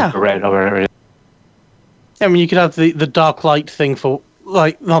infrared or whatever it is. I mean, you could have the dark light thing for,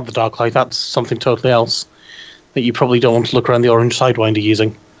 like, not the dark light, that's something totally else that you probably don't want to look around the orange Sidewinder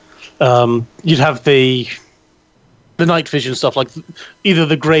using. You'd have the night vision stuff, like either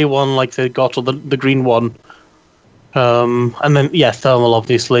the grey one like they got or the green one. And then, thermal,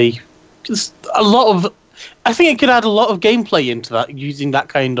 obviously. Just a lot of... I think it could add a lot of gameplay into that, using that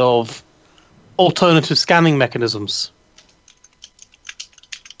kind of alternative scanning mechanisms.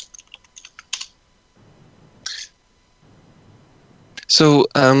 So,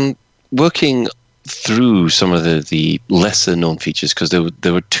 working through some of the lesser known features, because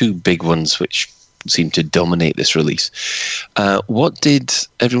there were two big ones which seemed to dominate this release. What did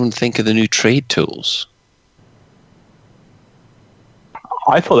everyone think of the new trade tools?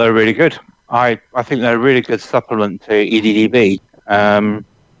 I thought they were really good. I think they're a really good supplement to EDDB. I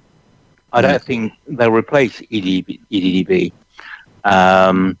don't think they'll replace EDDB.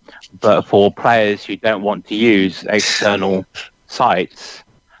 But for players who don't want to use external sites,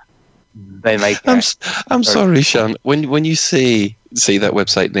 they make it. I'm sorry, Sean. When you say that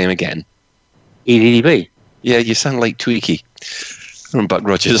website name again, EDDB. Yeah, you sound like Tweaky from Buck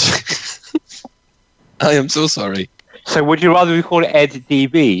Rogers. I am so sorry. So would you rather we call it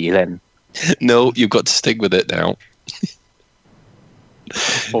EdDB then? No, you've got to stick with it now.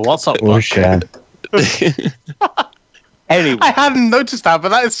 Well, what's up, Buck? Shan. Anyway, I hadn't noticed that, but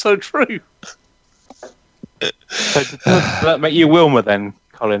that is so true. So does that make you Wilma then,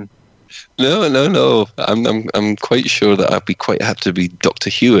 Colin? No. I'm quite sure that I'd be quite happy to be Dr.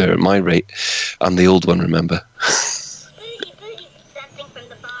 Hewer at my rate. I'm the old one, remember?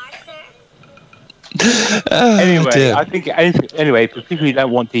 Anyway, dear. I think for people who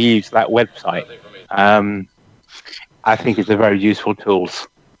don't want to use that website, I think it's a very useful tool.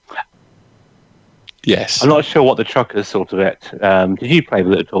 Yes. I'm not sure what the truckers thought of it. Did you play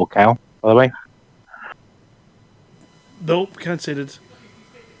with it at all, Cal, by the way? Nope, can't say that.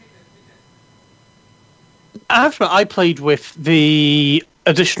 After I played with the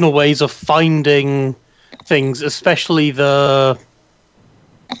additional ways of finding things, especially the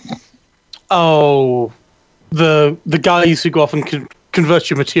guys who go off and convert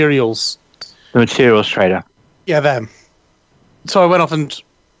your materials. The materials trader. Yeah, them. So I went off and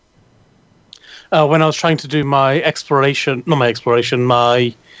when I was trying to do my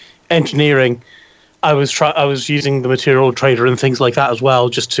engineering, I was using the material trader and things like that as well,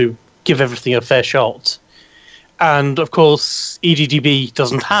 just to give everything a fair shot. And of course, EDDB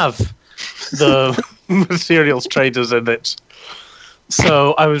doesn't have the materials traders in it.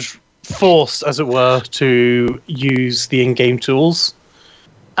 So I was forced, as it were, to use the in-game tools.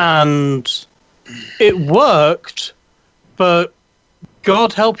 And it worked, but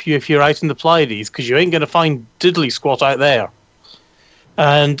God help you if you're out in the Pleiades, because you ain't going to find diddly squat out there.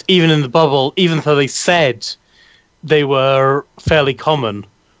 And even in the bubble, even though they said they were fairly common,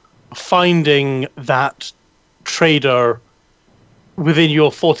 finding that trader within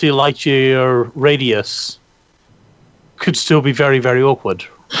your 40 light year radius could still be very, very awkward.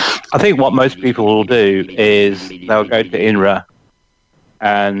 I think what most people will do is they'll go to INRA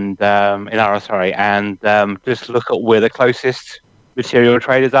and just look at where the closest material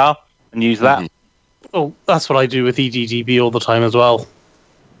traders are and use that. Mm-hmm. Oh, that's what I do with EDDB all the time as well.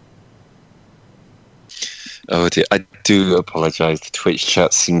 Oh dear, I do apologise. The Twitch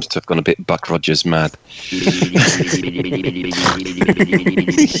chat seems to have gone a bit Buck Rogers mad.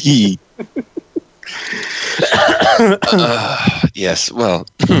 Yes, well.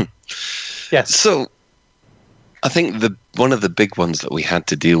 Yes. So, I think one of the big ones that we had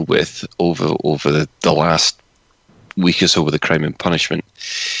to deal with over the last week or so with the Crime and Punishment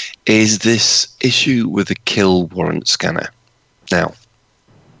is this issue with the kill warrant scanner. Now,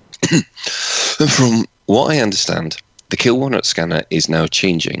 from what I understand, the kill warrant scanner is now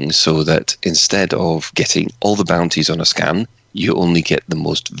changing so that instead of getting all the bounties on a scan, you only get the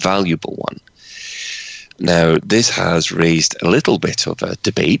most valuable one. Now, this has raised a little bit of a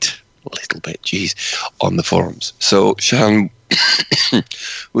debate, on the forums. So, Sian,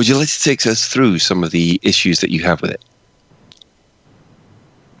 would you like to take us through some of the issues that you have with it?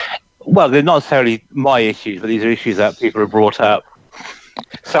 Well, they're not necessarily my issues, but these are issues that people have brought up.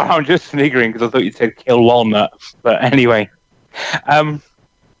 So I'm just sniggering because I thought you said kill walnut. But anyway.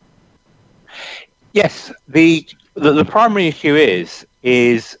 Yes, the primary issue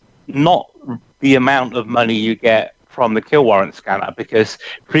is not the amount of money you get from the kill warrant scanner, because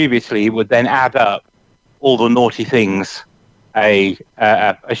previously it would then add up all the naughty things a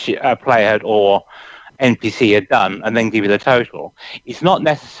player or NPC had done and then give you the total. It's not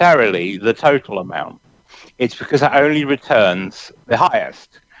necessarily the total amount. It's because it only returns the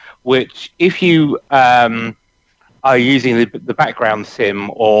highest, which if you are using the background sim,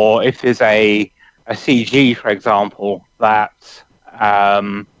 or if there's a CG, for example, that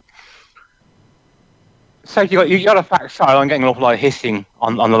so you got a faction. Sorry, I'm getting an awful lot of hissing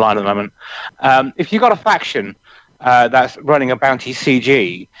on the line at the moment. If you got a faction that's running a bounty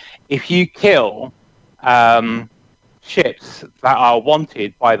CG, if you kill ships that are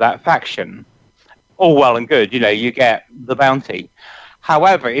wanted by that faction, all well and good, you get the bounty.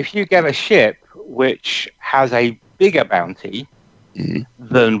 However, if you get a ship which has a bigger bounty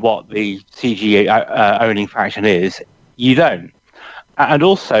than what the CG owning faction is, you don't. And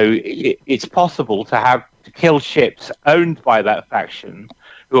also, it's possible to kill ships owned by that faction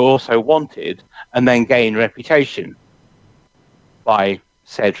who are also wanted, and then gain reputation by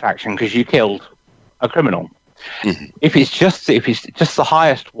said faction because you killed a criminal. Mm-hmm. If it's just the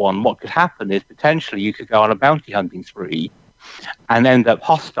highest one, what could happen is potentially you could go on a bounty hunting spree and end up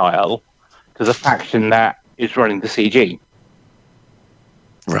hostile to the faction that is running the CG.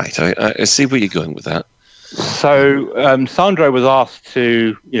 Right, I see where you're going with that. So Sandro was asked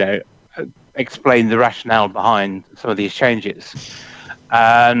to, explain the rationale behind some of these changes,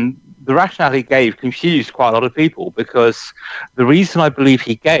 and the rationale he gave confused quite a lot of people, because the reason I believe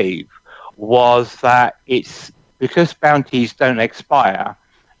he gave was that it's because bounties don't expire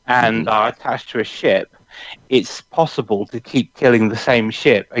and are attached to a ship, it's possible to keep killing the same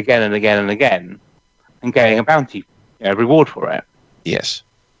ship again and again and again and getting a bounty reward for it. Yes.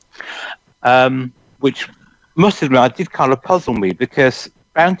 Which, must admit, I did kind of puzzle me, because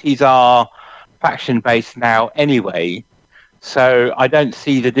bounties are faction-based now anyway, so I don't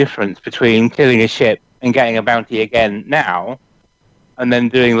see the difference between killing a ship and getting a bounty again now and then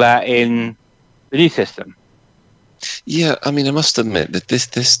doing that in the new system. Yeah, I mean, I must admit that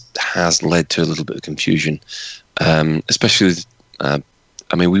this has led to a little bit of confusion, especially with,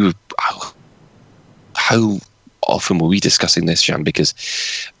 how often were we discussing this, Jan? Because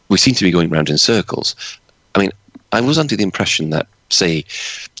we seem to be going round in circles. I mean, I was under the impression that, say,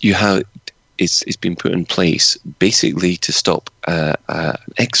 it's been put in place basically to stop an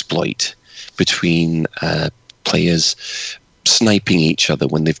exploit between players sniping each other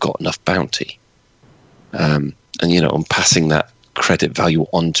when they've got enough bounty, and passing that credit value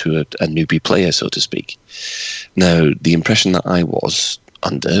onto a newbie player, so to speak. Now, the impression that I was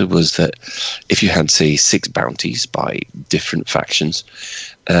under was that if you had, say, 6 bounties by different factions,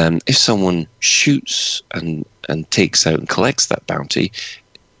 if someone shoots and takes out and collects that bounty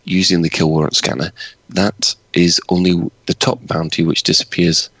using the kill warrant scanner, that is only the top bounty which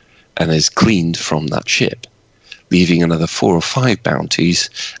disappears and is cleaned from that ship, leaving another 4 or 5 bounties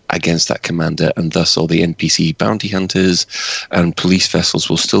against that commander, and thus all the NPC bounty hunters and police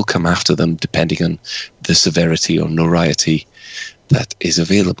vessels will still come after them depending on the severity or notoriety that is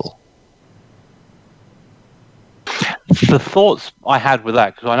available. The thoughts I had with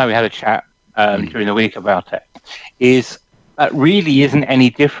that, because I know we had a chat during the week about it, is that really isn't any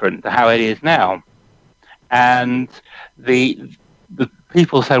different to how it is now. And the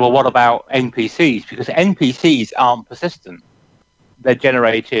people say, well, what about NPCs? Because NPCs aren't persistent. They're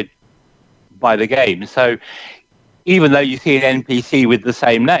generated by the game. So even though you see an NPC with the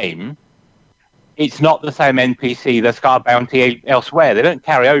same name, it's not the same NPC that's got a bounty elsewhere. They don't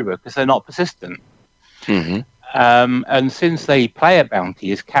carry over because they're not persistent. Mm-hmm. And since the player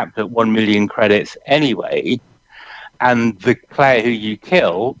bounty is capped at 1 million credits anyway, and the player who you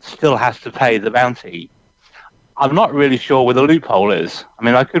kill still has to pay the bounty, I'm not really sure where the loophole is. I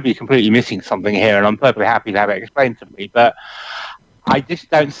mean, I could be completely missing something here, and I'm perfectly happy to have it explained to me, but I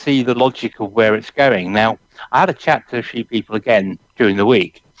just don't see the logic of where it's going. Now, I had a chat to a few people again during the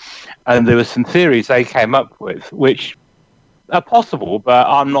week, and there were some theories they came up with, which are possible, but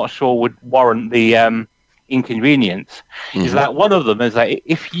I'm not sure would warrant the inconvenience. Is that one of them is that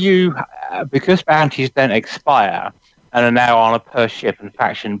if you, because bounties don't expire and are now on a per ship and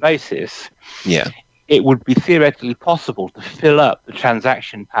faction basis, it would be theoretically possible to fill up the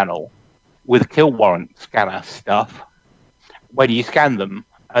transaction panel with kill warrant scanner stuff when you scan them,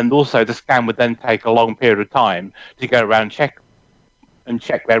 and also the scan would then take a long period of time to go around and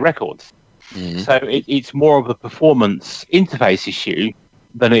check their records. So it's more of a performance interface issue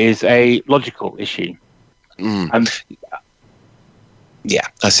than it is a logical issue. Yeah,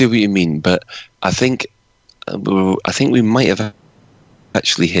 I see what you mean, but I think we might have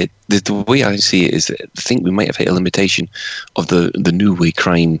actually hit the way I see it is that I think we might have hit a limitation of the new way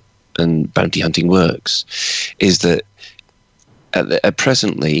crime and bounty hunting works. Is that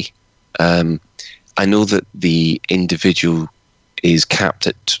presently, I know that the individual is capped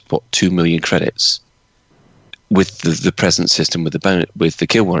at 2 million credits with the present system with the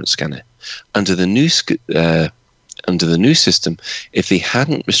kill warrant scanner. Under the new system, if they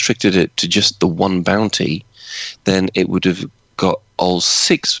hadn't restricted it to just the one bounty, then it would have got all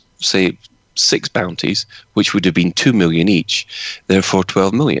six bounties, which would have been 2 million each, therefore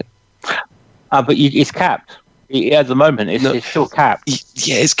 12 million. But it's capped. At the moment, it's still capped.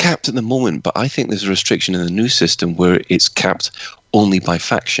 Yeah, it's capped at the moment, but I think there's a restriction in the new system where it's capped only by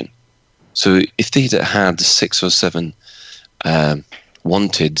faction. So if they'd had 6 or 7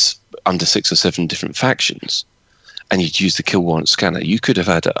 wanteds under 6 or 7 different factions, and you'd use the kill warrant scanner, you could have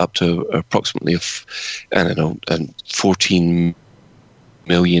had it up to approximately 14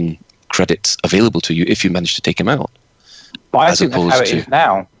 million credits available to you if you managed to take them out. But I think that's how it is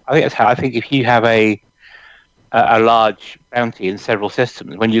now. I think if you have a large bounty in several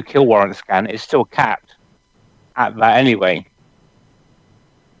systems, when you kill warrant scan, it's still capped at that anyway.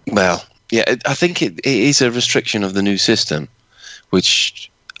 Well, yeah, I think it is a restriction of the new system,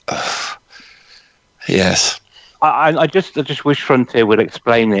 which, yes. I just wish Frontier would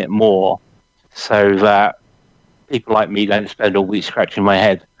explain it more so that people like me don't spend all week scratching my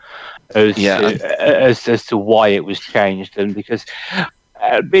head as to why it was changed. And because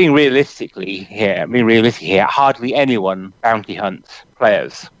being realistic here, hardly anyone bounty hunts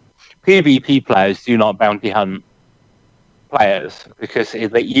players. PvP players do not bounty hunt players because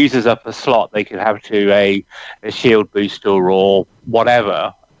if it uses up a slot they could have to a shield booster or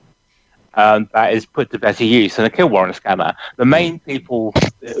whatever that is put to better use than a kill warrant scanner. The main people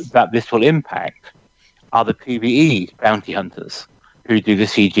that this will impact are the PvE bounty hunters who do the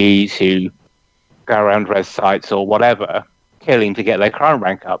CGs, who go around res sites or whatever, killing to get their crime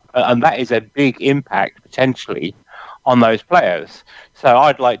rank up, and that is a big impact potentially on those players. So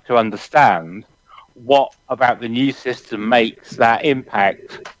I'd like to understand what about the new system makes that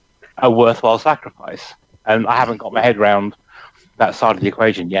impact a worthwhile sacrifice, and I haven't got my head around that side of the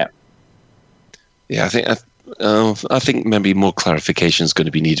equation yet. Yeah, I think maybe more clarification is going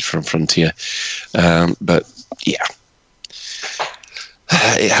to be needed from Frontier, but yeah,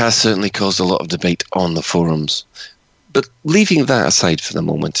 it has certainly caused a lot of debate on the forums. But leaving that aside for the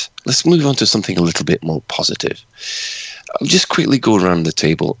moment, let's move on to something a little bit more positive. I'll just quickly go around the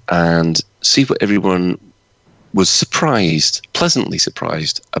table and see what everyone was pleasantly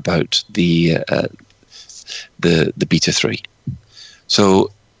surprised about the Beta 3. So,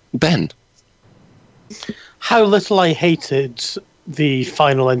 Ben. How little I hated the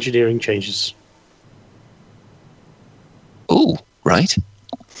final engineering changes. Oh, right.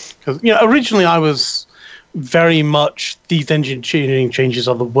 Because originally I was very much, these engineering changes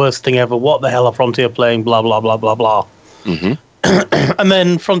are the worst thing ever. What the hell are Frontier playing? Blah, blah, blah, blah, blah. Mm-hmm. And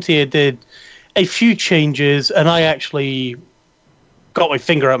then Frontier did a few changes, and I actually got my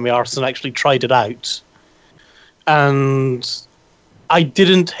finger up my arse and actually tried it out. And I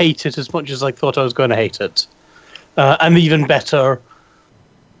didn't hate it as much as I thought I was going to hate it. And even better,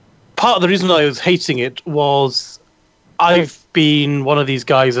 part of the reason I was hating it was I've been one of these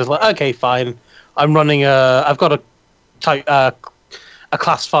guys that's like, okay, fine. I'm running I've got a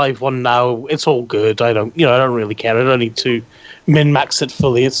class 5 one now. It's all good. I don't really care. I don't need to min-max it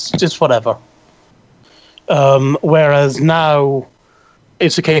fully. It's just whatever. Whereas now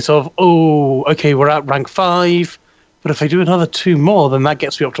it's a case of, oh, okay, we're at rank 5, but if I do another 2 more, then that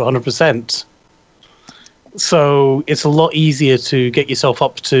gets me up to 100%. So it's a lot easier to get yourself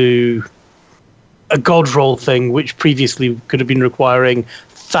up to a god roll thing, which previously could have been requiring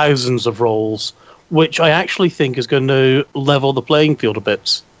thousands of rolls, which I actually think is going to level the playing field a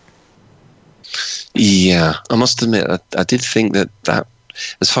bit. Yeah, I must admit, I did think that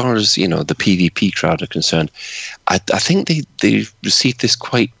as far as the PvP crowd are concerned, I think they received this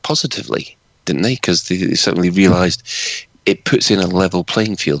quite positively, didn't they? Because they certainly realised it puts in a level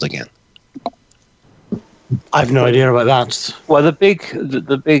playing field again. I've no idea about that. Well, the big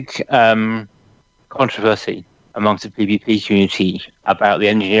controversy amongst the PvP community about the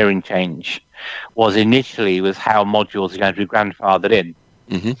engineering change was initially with how modules are going to be grandfathered in.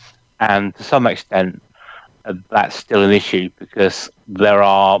 Mm-hmm. And to some extent, that's still an issue because there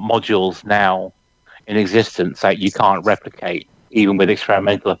are modules now in existence that you can't replicate, even with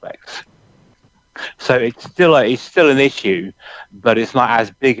experimental effects. So it's still an issue, but it's not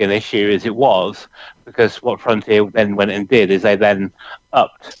as big an issue as it was, because what Frontier then went and did is they then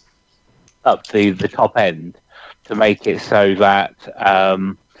upped the top end to make it so that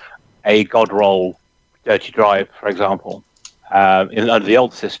a God roll Dirty Drive, for example, under the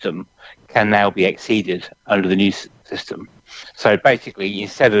old system, can now be exceeded under the new system. So basically,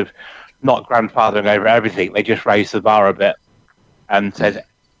 instead of not grandfathering over everything, they just raised the bar a bit and said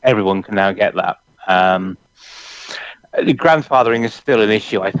everyone can now get that. The grandfathering is still an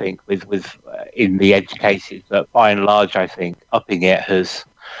issue, I think, with in the edge cases, but by and large, I think upping it has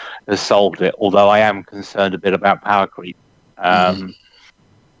solved it. Although I am concerned a bit about power creep. I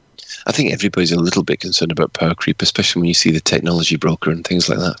think everybody's a little bit concerned about power creep, especially when you see the technology broker and things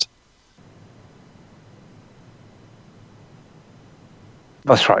like that.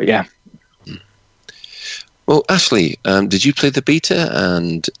 That's right, yeah. Well, Ashley, did you play the beta?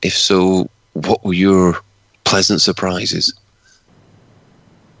 And if so, what were your pleasant surprises?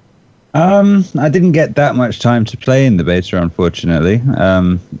 I didn't get that much time to play in the beta, unfortunately.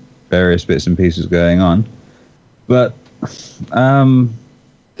 Various bits and pieces going on. But the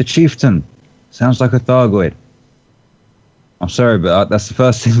Chieftain sounds like a Thargoid. I'm sorry, but that's the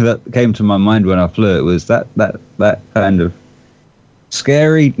first thing that came to my mind when I flew it, was that kind of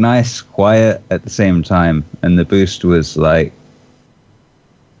scary, nice, quiet at the same time. And the boost was like,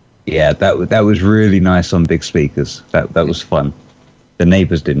 yeah, that was really nice on big speakers. That was fun. The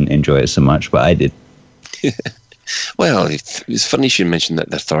neighbors didn't enjoy it so much, but I did. Well, it's funny you should mention that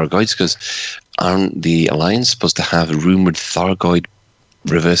they're Thargoids, because aren't the Alliance supposed to have rumoured Thargoid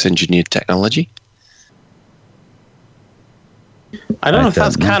reverse engineered technology? I don't know if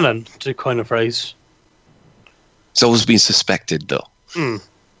that's canon, to coin a phrase. It's always been suspected, though.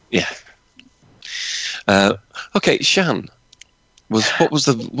 Yeah. Okay, Shan, what was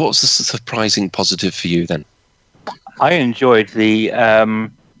the surprising positive for you then? I enjoyed the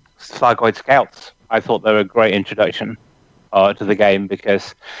Thargoid Scouts. I thought they were a great introduction to the game,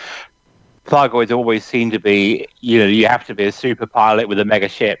 because Thargoids always seem to be, you have to be a super pilot with a mega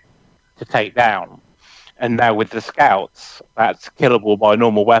ship to take down. And now with the Scouts, that's killable by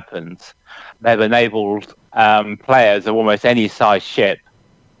normal weapons. They've enabled players of almost any size ship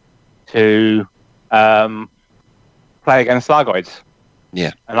to play against Thargoids.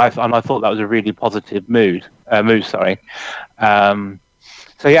 Yeah, and I thought that was a really positive move.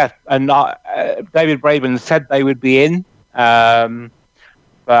 So yeah, and David Braben said they would be in,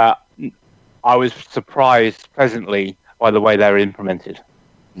 but I was surprised pleasantly by the way they were implemented.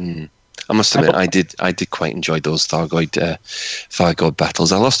 I must admit, I did quite enjoy those Thargoid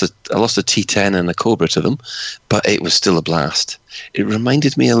battles. I lost a T10 and a Cobra to them, but it was still a blast. It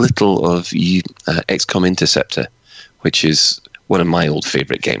reminded me a little of XCOM Interceptor, which is one of my old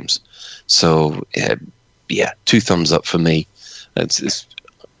favourite games. So yeah, 2 thumbs up for me.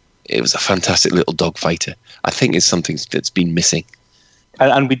 It was a fantastic little dogfighter. I think it's something that's been missing.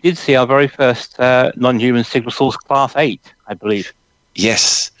 And we did see our very first non-human Signal Source Class 8, I believe.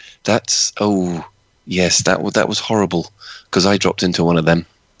 Yes, that was horrible, because I dropped into one of them,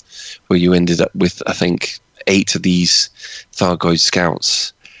 where you ended up with, I think, 8 of these Thargoid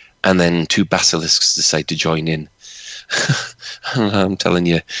scouts, and then 2 basilisks decide to join in. I'm telling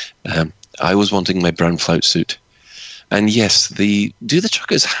you, I was wanting my brown flout suit. And yes, do the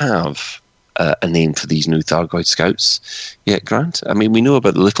truckers have a name for these new Thargoid scouts yet, Grant? I mean, we know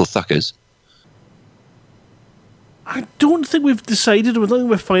about the little thuckers. I don't think we've decided. I don't think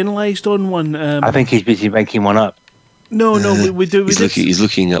we've finalised on one. I think he's busy making one up. No, we do. He's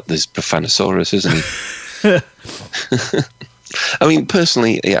looking up this Profanosaurus, isn't he? I mean,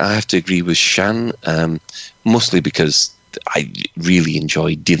 personally, yeah, I have to agree with Shan, mostly because I really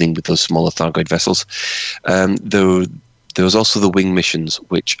enjoy dealing with those smaller Thargoid vessels. There was also the wing missions,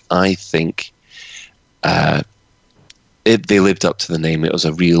 which I think they lived up to the name. It was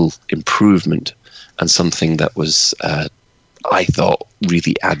a real improvement, and something that was, I thought,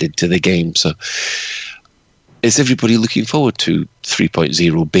 really added to the game. So is everybody looking forward to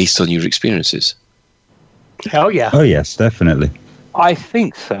 3.0 based on your experiences? Hell yeah. Oh, yes, definitely. I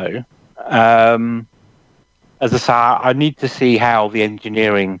think so. As I say, I need to see how the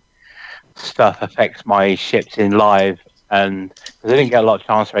engineering stuff affects my ships in live, and because I didn't get a lot of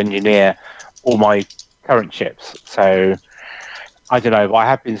chance to engineer all my current ships, so I don't know. But I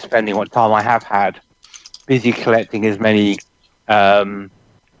have been spending what time I have had busy collecting as many very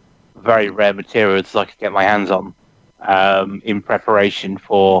rare materials as I could get my hands on, in preparation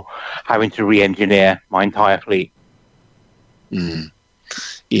for having to re-engineer my entire fleet.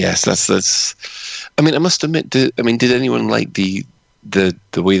 Yes, that's. I mean, I must admit. Did anyone like the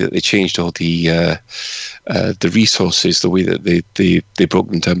way that they changed all the resources, the way that they broke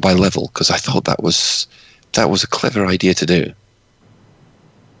them down by level? Because I thought that was a clever idea to do.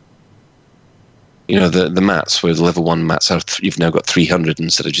 You know, the mats where the level 1 mats are you've now got 300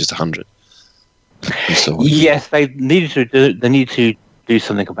 instead of just 100. So yes, they need to do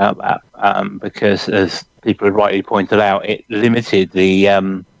something about that, because as people have rightly pointed out, it limited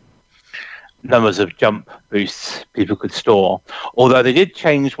the numbers of jump boosts people could store. Although they did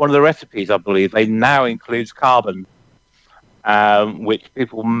change one of the recipes, I believe. They now includes carbon, which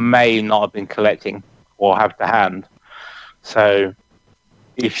people may not have been collecting or have to hand. So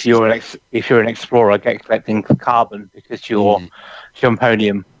if you're an explorer, get collecting carbon because your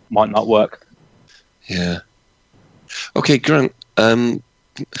jumponium might not work. Yeah. Okay, Grant.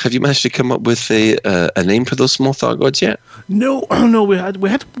 Have you managed to come up with a name for those small Thargoids yet? No.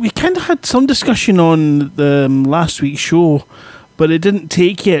 We kind of had some discussion on the last week's show, but it didn't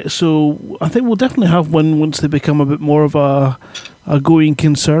take yet. So I think we'll definitely have one once they become a bit more of a going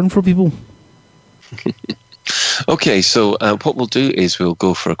concern for people. Okay, so what we'll do is we'll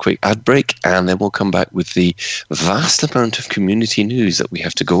go for a quick ad break, and then we'll come back with the vast amount of community news that we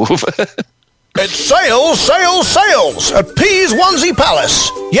have to go over. It's sales at Pease Onesie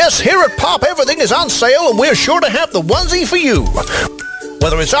Palace. Yes, here at Pop, everything is on sale, and we're sure to have the onesie for you.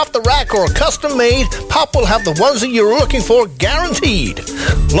 Whether it's off the rack or custom made, Pop will have the onesie you're looking for guaranteed.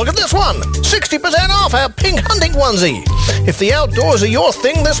 Look at this one, 60% off our pink hunting onesie. If the outdoors are your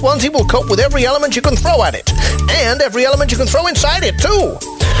thing, this onesie will cope with every element you can throw at it, and every element you can throw inside it too.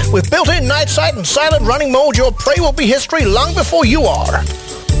 With built-in night sight and silent running mode, your prey will be history long before you are.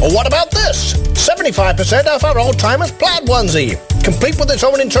 Or what about this? 75% off our old-timers plaid onesie. Complete with its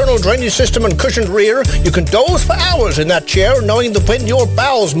own internal drainage system and cushioned rear, you can doze for hours in that chair knowing that when your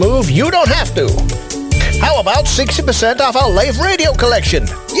bowels move, you don't have to. How about 60% off our Lave Radio collection?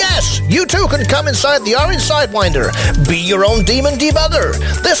 Yes, you too can come inside the Orange Sidewinder. Be your own demon debugger.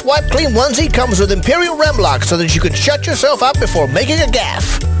 This wipe clean onesie comes with Imperial Remlock so that you can shut yourself up before making a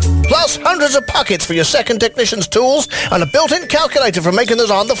gaffe. Plus hundreds of pockets for your second technician's tools and a built-in calculator for making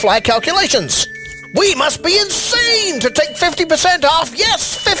those on-the-fly calculations. We must be insane to take 50% off,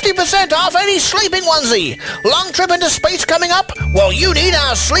 yes, 50% off any sleeping onesie. Long trip into space coming up? Well, you need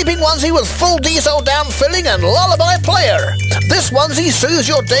our sleeping onesie with full diesel down filling and lullaby player. This onesie soothes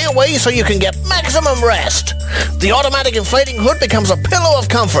your day away so you can get maximum rest. The automatic inflating hood becomes a pillow of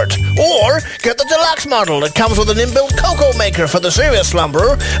comfort. Or get the deluxe model that comes with an inbuilt cocoa maker for the serious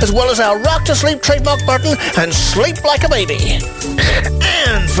slumberer, as well as our rock to sleep trademark button and sleep like a baby.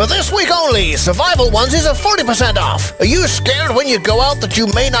 And for this week only, Survival onesies are 40% off. Are you scared when you go out that you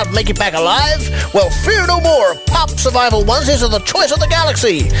may not make it back alive? Well, fear no more. Pop Survival onesies are the choice of the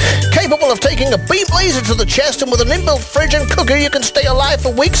galaxy. Capable of taking a beam laser to the chest, and with an inbuilt fridge and cooker, you can stay alive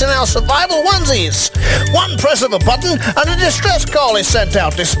for weeks in our Survival onesies. One press of a button and a distress call is sent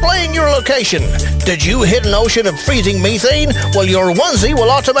out displaying your location. Did you hit an ocean of freezing methane? Well, your onesie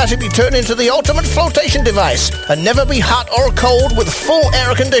will automatically turn into the ultimate flotation device and never be hot or cold with full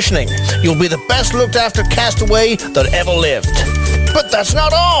air conditioning. You'll be the best looked after castaway that ever lived. But that's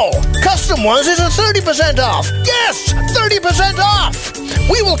not all. Custom onesies are 30% off. Yes, 30% off.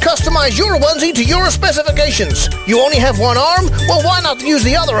 We will customize your onesie to your specifications. You only have one arm? Well, why not use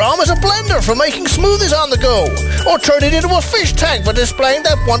the other arm as a blender for making smoothies on the go? Or turn it into a fish tank for displaying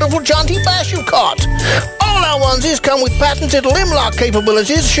that wonderful jaunty bass you caught. All our onesies come with patented limb lock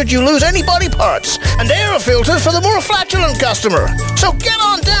capabilities should you lose any body parts, and air filters for the more flatulent customer. So get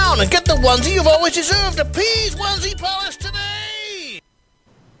on down and get the onesie you've always deserved at Pease Onesie Palace today.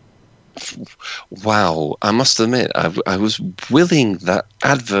 Wow, I must admit, I was willing that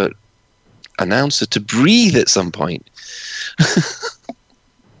advert announcer to breathe at some point.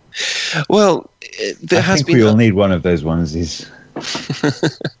 Well, there has been. We all need one of those onesies.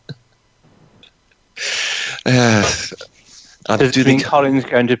 Does you think Colin's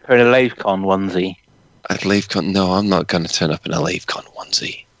going to put in a LaveCon onesie? At LaveCon? No, I'm not going to turn up in a LaveCon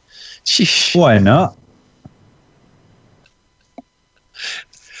Swansea. Sheesh. Why not?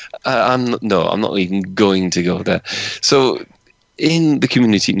 I'm not even going to go there. So, in the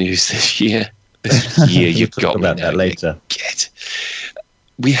community news this year, you've got about me that now, later.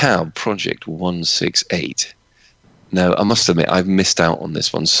 We have Project 168. Now, I must admit, I've missed out on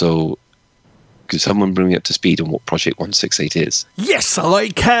this one, so could someone bring me up to speed on what Project 168 is? Yes, I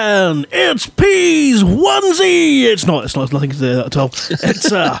can. It's P's onesie. It's nothing to do with that at all. It's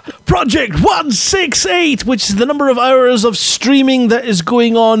Project 168, which is the number of hours of streaming that is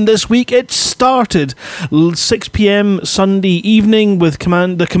going on this week. It started 6 p.m. Sunday evening with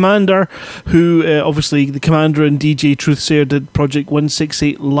the Commander, who obviously the Commander and DJ Truthsayer did Project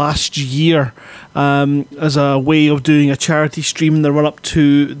 168 last year. As a way of doing a charity stream in the run up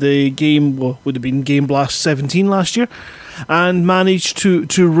to the game, would have been Game Blast 17 last year, and managed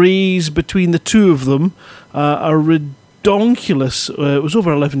to raise between the two of them a redonkulous, it was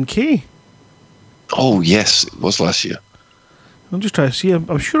over 11k. Oh yes, it was last year. I'm just trying to see,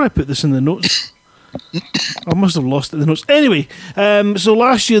 I'm sure I put this in the notes. I must have lost it in the notes. Anyway, so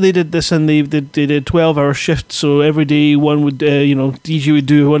last year they did this, and they did 12-hour shifts. So every day one would, DJ would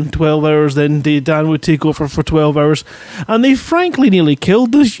do 12 hours, then Dan would take over for 12 hours, and they frankly nearly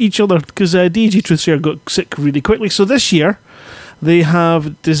killed each other because DJ Truthsayer got sick really quickly. So this year they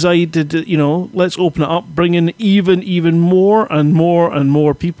have decided, let's open it up, bring in even more and more and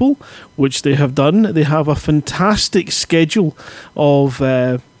more people, which they have done. They have a fantastic schedule of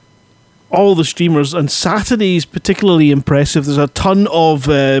all the streamers, and Saturday's particularly impressive. There's a ton of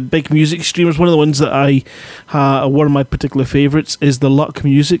big music streamers. One of the ones that one of my particular favourites is the Luck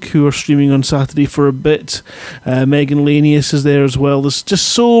Music, who are streaming on Saturday for a bit. Megan Lanius is there as well. There's just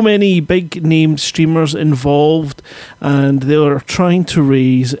so many big named streamers involved, and they are trying to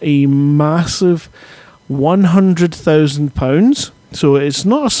raise a massive £100,000. So it's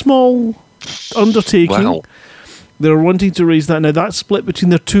not a small undertaking. Wow. They're wanting to raise that. Now, that's split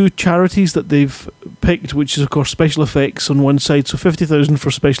between their two charities that they've picked, which is, of course, special effects on one side. So 50,000 for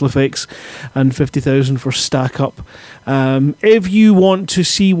special effects and 50,000 for Stack Up. If you want to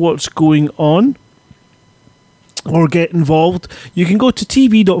see what's going on or get involved, you can go to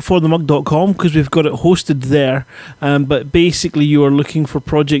tv.forthemug.com because we've got it hosted there. But basically, you are looking for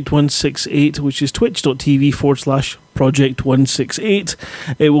Project 168, which is twitch.tv/Project 168.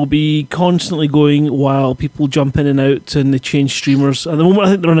 It will be constantly going while people jump in and out and they change streamers. At the moment, I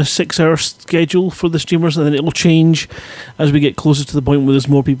think they're on a 6-hour schedule for the streamers, and then it'll change as we get closer to the point where there's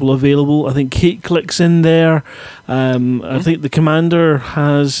more people available. I think Kate Click's in there. I think the Commander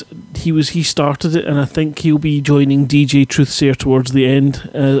he started it, and I think he'll be joining DJ Truthsayer towards the end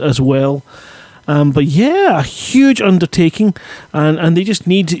as well. But yeah, a huge undertaking, and they just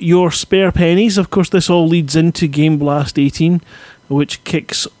need your spare pennies. Of course, this all leads into Game Blast 18, which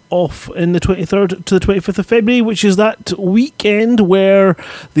kicks off in the 23rd to the 25th of February, which is that weekend where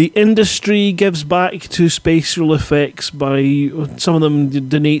the industry gives back to Spatial Effects by some of them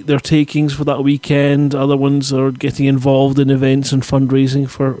donate their takings for that weekend. Other ones are getting involved in events and fundraising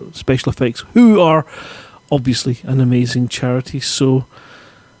for Special Effects, who are obviously an amazing charity. So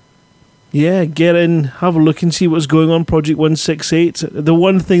yeah, get in, have a look and see what's going on. Project 168. The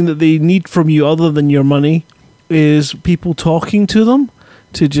one thing that they need from you other than your money is people talking to them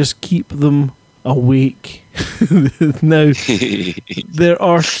to just keep them awake. Now, there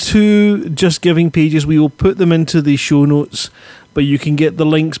are 2 Just Giving pages. We will put them into the show notes, but you can get the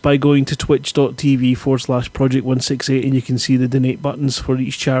links by going to twitch.tv/Project 168, and you can see the donate buttons for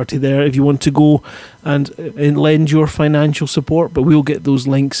each charity there if you want to go and lend your financial support, but we'll get those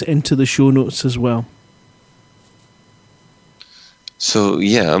links into the show notes as well. So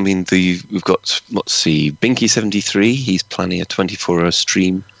yeah, I mean, we've got, let's see, Binky73. He's planning a 24-hour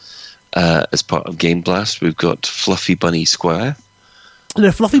stream as part of Game Blast. We've got Fluffy Bunny Square. Now,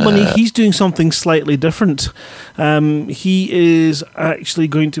 Fluffy Bunny, he's doing something slightly different. He is actually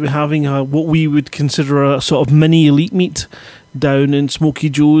going to be having what we would consider a sort of mini Elite Meet down in Smoky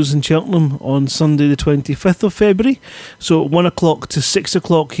Joe's in Cheltenham on Sunday the 25th of February. So at 1 o'clock to 6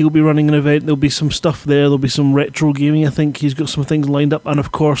 o'clock he'll be running an event. There'll be some stuff there. There'll be some retro gaming. I think he's got some things lined up. And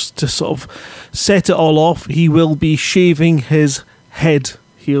of course, to sort of set it all off, he will be shaving his head.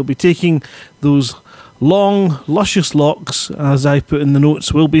 He'll be taking those long, luscious locks, as I put in the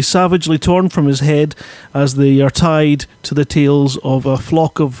notes, will be savagely torn from his head as they are tied to the tails of a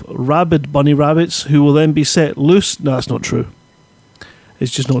flock of rabid bunny rabbits who will then be set loose. No, that's not true.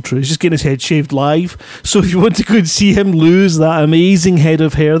 It's just not true. He's just getting his head shaved live. So if you want to go and see him lose that amazing head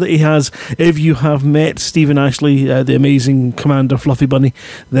of hair that he has, if you have met Stephen Ashley, the amazing Commander Fluffy Bunny,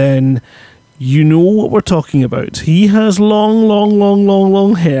 then you know what we're talking about. He has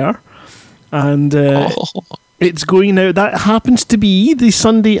long hair, and it's going out. That happens to be the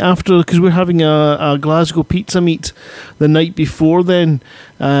Sunday after, because we're having a Glasgow pizza meet the night before then,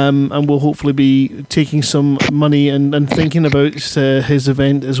 and we'll hopefully be taking some money and thinking about his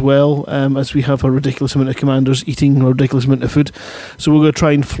event as well, as we have a ridiculous amount of commanders eating a ridiculous amount of food. So we're going to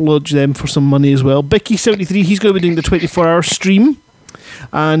try and fludge them for some money as well. Bicky73, he's going to be doing the 24-hour stream.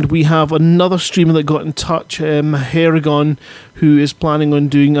 And we have another streamer that got in touch, Heragon, who is planning on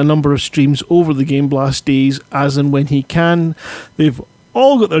doing a number of streams over the Game Blast days as and when he can. They've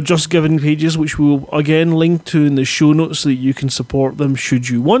all got their Just Giving pages, which we will again link to in the show notes so that you can support them should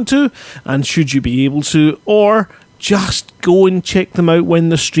you want to and should you be able to, or just go and check them out when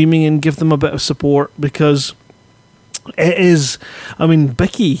they're streaming and give them a bit of support, because it is, I mean,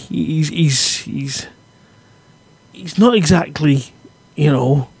 Bicky, he's not exactly, you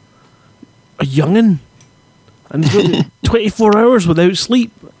know, a young'un, and he's got 24 hours without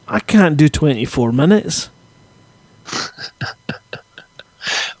sleep. I can't do 24 minutes.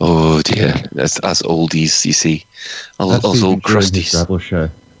 Oh dear, that's us oldies, you see. Us old crusties. Drabble show.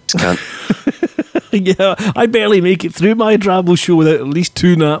 Can't. Yeah, I barely make it through my Drabble show without at least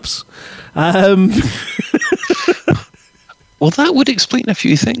 2 naps. Well, that would explain a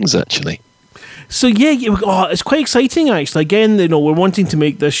few things, actually. So yeah, it's quite exciting actually. Again, you know, we're wanting to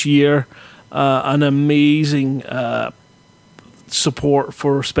make this year an amazing support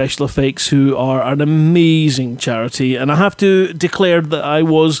for Special Effects, who are an amazing charity. And I have to declare that I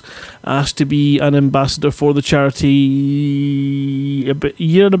was asked to be an ambassador for the charity a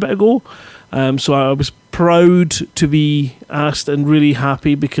year and a bit ago. So I was proud to be asked and really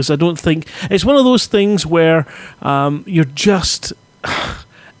happy, because I don't think it's one of those things where you're just.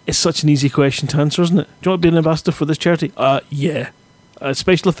 It's such an easy question to answer, isn't it? Do you want to be an ambassador for this charity? Yeah.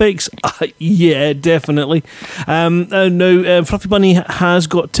 Special Effects? Yeah, definitely. Now, Fluffy Bunny has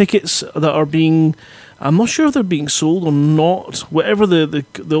got tickets that are being... I'm not sure if they're being sold or not. Whatever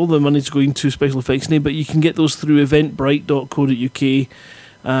all the money's going to Special Effects name, but you can get those through eventbrite.co.uk,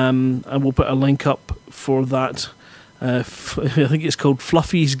 and we'll put a link up for that. I think it's called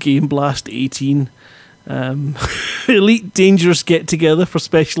Fluffy's Game Blast 18. Elite Dangerous Get Together for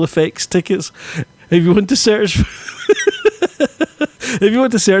Special Effects tickets. If you want to search if you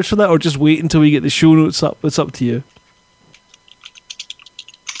want to search for that, or just wait until we get the show notes up, it's up to you.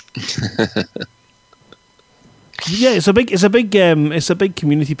 Yeah, it's a big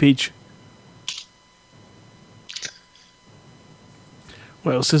community page.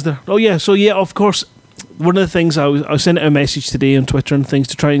 What else is there? Oh yeah, so yeah, of course. One of the things I sent out a message today on Twitter and things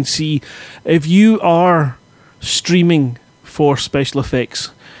to try and see if you are streaming for Special Effects,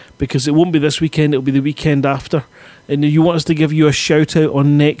 because it won't be this weekend, it'll be the weekend after, and you want us to give you a shout out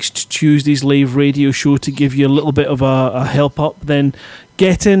on next Tuesday's live radio show to give you a little bit of a help up, then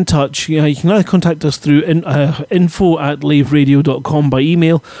get in touch. You can either contact us through info@liveradio.com by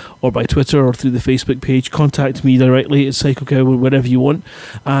email, or by Twitter, or through the Facebook page. Contact me directly at Psycho Cow, wherever you want,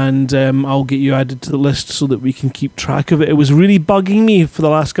 and I'll get you added to the list so that we can keep track of it. It was really bugging me for the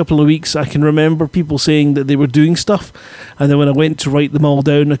last couple of weeks. I can remember people saying that they were doing stuff, and then when I went to write them all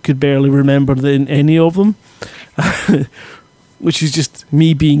down, I could barely remember any of them. Which is just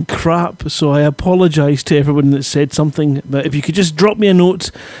me being crap, so I apologise to everyone that said something. But if you could just drop me a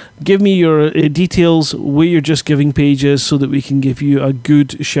note, give me your details, where your Just Giving page is, so that we can give you a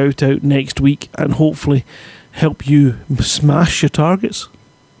good shout out next week and hopefully help you smash your targets.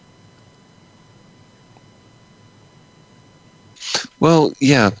 Well,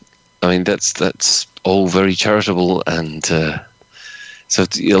 yeah, I mean that's all very charitable, and so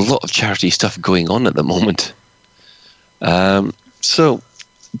a lot of charity stuff going on at the moment.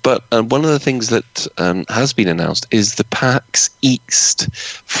 But one of the things that has been announced is the PAX East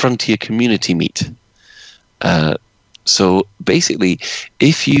Frontier Community Meet. So basically,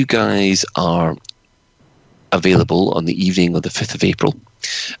 if you guys are available on the evening of the 5th of April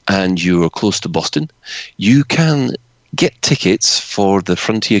and you're close to Boston, you can get tickets for the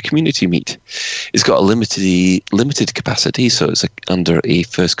Frontier Community Meet. It's got a limited capacity, so it's under a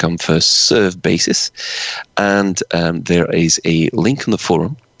first come first serve basis, and there is a link on the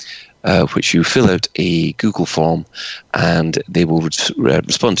forum which you fill out a Google form, and they will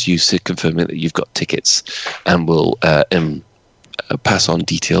respond to you to confirm that you've got tickets, and will pass on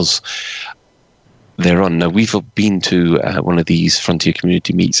details thereon. Now, we've been to one of these Frontier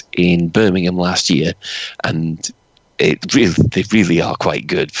Community Meets in Birmingham last year, and they really are quite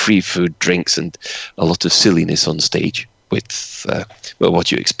good. Free food, drinks, and a lot of silliness on stage with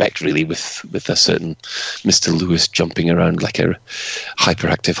what you expect, really, with a certain Mr. Lewis jumping around like a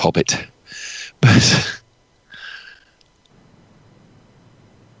hyperactive hobbit. But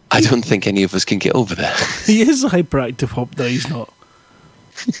I don't think any of us can get over that. He is a hyperactive hop, though he's not.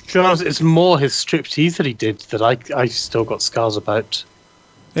 To be honest, it's more his striptease that he did that I still got scars about.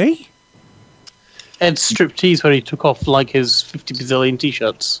 Eh? Ed's striptease where he took off like his 50 bazillion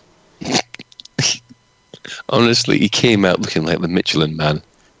t-shirts. Honestly, he came out looking like the Michelin Man.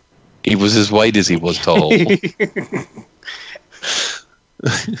 He was as wide as he was tall. There's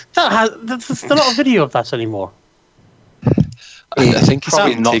not a video of that anymore. I think it's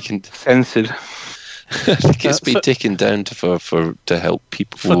Probably been not taken. censored. I think it's been taken down to help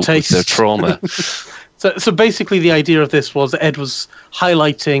people with their trauma. So basically, the idea of this was Ed was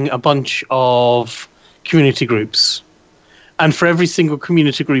highlighting a bunch of community groups, and for every single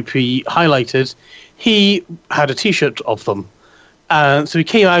community group he highlighted, he had a T-shirt of them. So he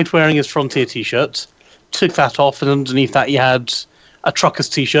came out wearing his Frontier T-shirt, took that off, and underneath that he had a Truckers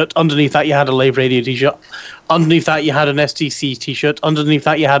T-shirt. Underneath that you had a Lave Radio T-shirt. Underneath that you had an STC T-shirt. Underneath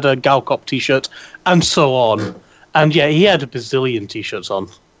that you had a Galcop T-shirt, and so on. And yeah, he had a bazillion T-shirts on.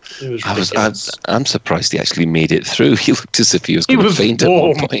 It was ridiculous. I'm surprised he actually made it through. He looked as if he was going to faint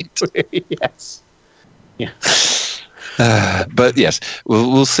warm. at one point. Yes. Yeah. But yes,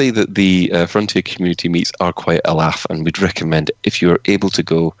 we'll say that the Frontier community meets are quite a laugh, and we'd recommend if you're able to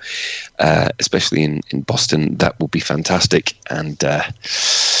go, especially in Boston, that will be fantastic. And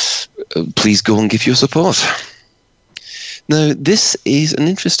please go and give your support. Now, this is an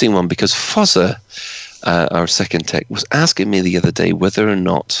interesting one because Fozza, our second tech, was asking me the other day whether or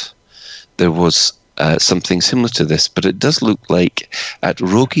not there was something similar to this, but it does look like at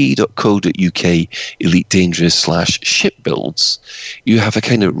rogi.co.uk Elite Dangerous /ship builds, you have a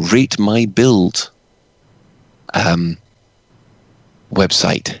kind of rate my build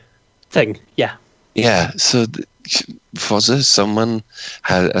website Thing, yeah. Yeah, so Fozza, someone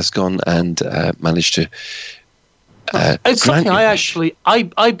has gone and managed to It's something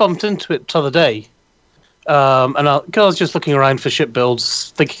I bumped into it the other day, and I was just looking around for ship builds,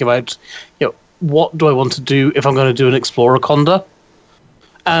 thinking about, what do I want to do if I'm going to do an Explorer Conda?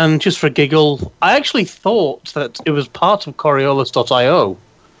 And just for a giggle, I actually thought that it was part of Coriolis.io,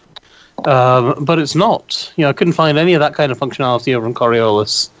 but it's not. I couldn't find any of that kind of functionality over in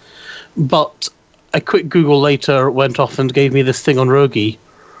Coriolis. But a quick Google later went off and gave me this thing on Rogi,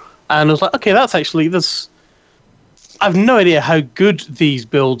 and I was like, okay, that's actually this. I've no idea how good these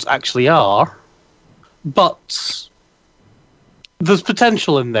builds actually are, but there's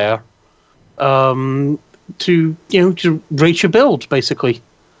potential in there. To rate your build, basically,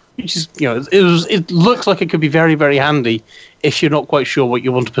 which is it looks like it could be very, very handy if you're not quite sure what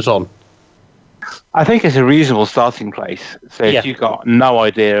you want to put on. I think it's a reasonable starting place. So if you've got no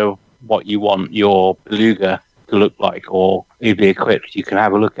idea what you want your Beluga to look like or be equipped, you can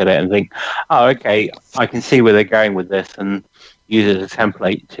have a look at it and think, oh, okay, I can see where they're going with this, and use it as a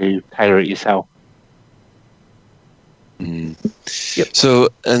template to tailor it yourself. Yep. So,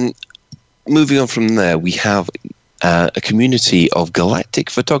 and moving on from there, we have a community of galactic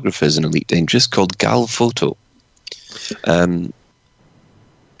photographers in Elite Dangerous called Galphoto. Ben?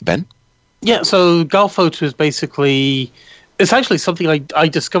 Yeah, so Galphoto is basically... It's actually something I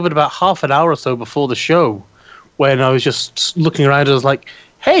discovered about half an hour or so before the show, when I was just looking around and I was like,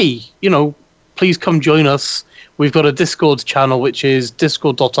 hey, please come join us. We've got a Discord channel, which is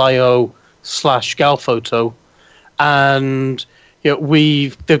discord.io/Galphoto. And...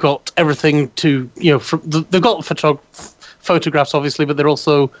 they've got everything to, they've got photographs, obviously, but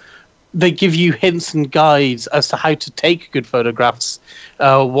they give you hints and guides as to how to take good photographs,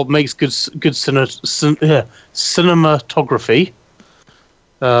 what makes good cinematography.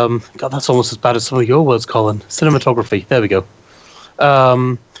 God, that's almost as bad as some of your words, Colin. Cinematography, there we go.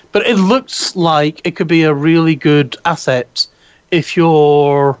 But it looks like it could be a really good asset if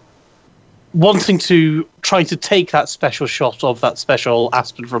you're wanting to try to take that special shot of that special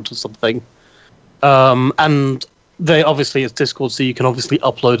asp in front of something. And obviously it's Discord, so you can obviously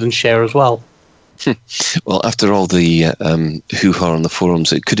upload and share as well. Well, after all the hoo-ha on the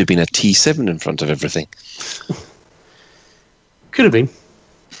forums, it could have been a T7 in front of everything. Could have been.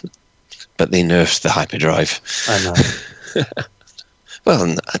 But they nerfed the hyperdrive. I know.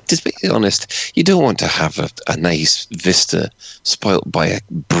 Well, to be honest, you don't want to have a nice Vista spoilt by a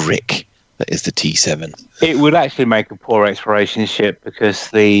brick. That is the T7. It would actually make a poor exploration ship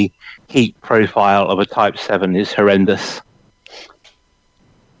because the heat profile of a Type 7 is horrendous.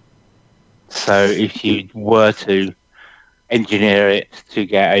 So if you were to engineer it to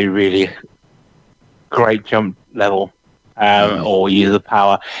get a really great jump level or use the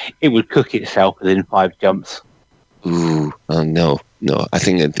power, it would cook itself within 5 jumps. Ooh, no. I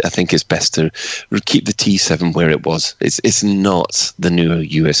think it's best to keep the T7 where it was. It's not the new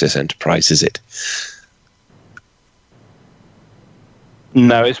USS Enterprise, is it?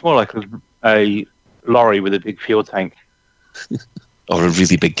 No, it's more like a lorry with a big fuel tank. Or a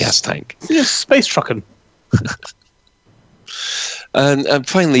really big gas tank. Yeah, space trucking. And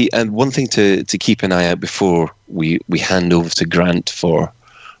finally, and one thing to keep an eye out before we hand over to Grant for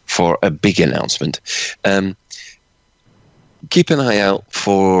a big announcement. Keep an eye out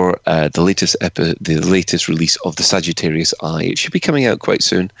for the latest release of the Sagittarius Eye. It should be coming out quite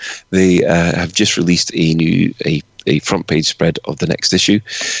soon. They have just released a front page spread of the next issue.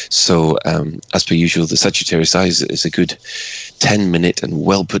 So, as per usual, the Sagittarius Eye is a good 10-minute and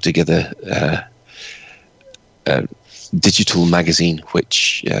well put together digital magazine,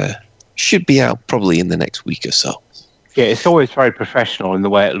 which should be out probably in the next week or so. Yeah, it's always very professional in the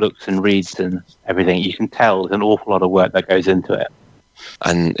way it looks and reads and everything. You can tell there's an awful lot of work that goes into it.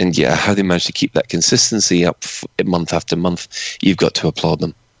 And yeah, how they manage to keep that consistency up month after month, you've got to applaud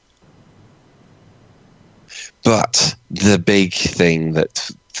them. But the big thing that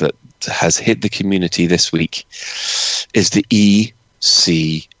has hit the community this week is the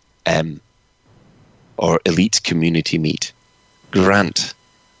ECM, or Elite Community Meet. Grant,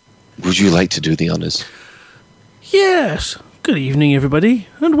 would you like to do the honours? Yes. Good evening, everybody,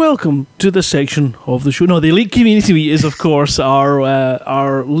 and welcome to this section of the show. No, the Elite Community Meet is, of course,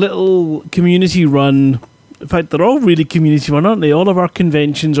 our little community-run. In fact, they're all really community-run, aren't they? All of our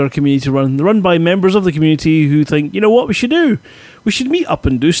conventions are community-run. They're run by members of the community who think, you know what we should do? We should meet up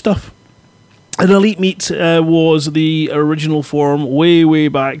and do stuff. An Elite Meet was the original form way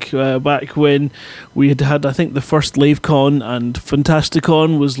back when we had, I think, the first LaveCon, and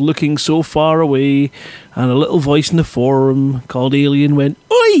Fantasticon was looking so far away, and a little voice in the forum called Alien went,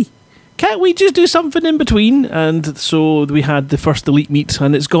 "Oi! Can't we just do something in between?" And so we had the first Elite Meet,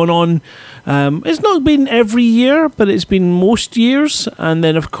 and it's gone on. It's not been every year, but it's been most years. And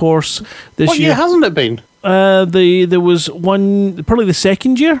then, of course, this What year hasn't it been? There was one, probably the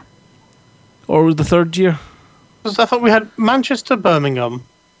second year. Or the third year? Because I thought we had Manchester, Birmingham.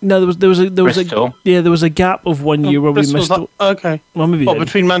 No, there was a gap of 1 year where we missed. Okay. Well, maybe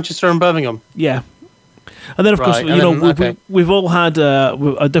between Manchester and Birmingham. Yeah. And then, of course, we've all had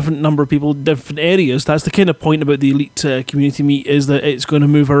a different number of people, different areas. That's the kind of point about the Elite Community Meet, is that it's going to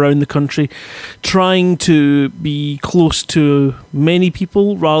move around the country, trying to be close to many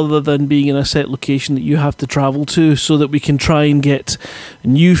people rather than being in a set location that you have to travel to, so that we can try and get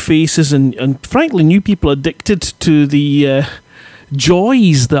new faces and frankly, new people addicted to the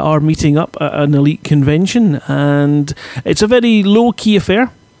joys that are meeting up at an Elite convention. And it's a very low-key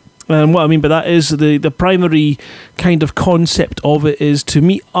affair. And what I mean by that is the primary kind of concept of it is to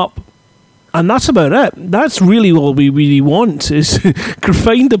meet up, and that's about it. That's really all we really want, is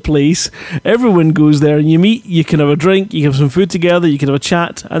find a place, everyone goes there and you meet, you can have a drink, you can have some food together, you can have a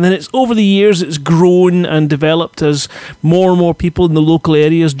chat, and then it's over the years it's grown and developed as more and more people in the local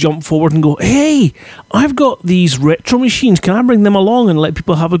areas jump forward and go, "Hey, I've got these retro machines, can I bring them along and let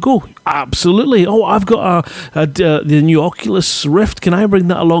people have a go?" Absolutely. "Oh, I've got the new Oculus Rift, can I bring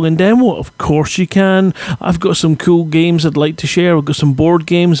that along and demo?" Of course you can. "I've got some cool games I'd like to share, I've got some board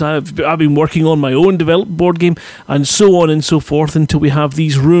games, I've been working on my own developed board game," and so on and so forth, until we have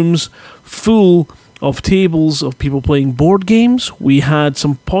these rooms full of tables of people playing board games. We had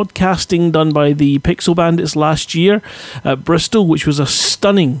some podcasting done by the Pixel Bandits last year at Bristol, which was a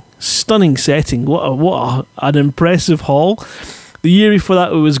stunning setting. What an impressive hall. The year before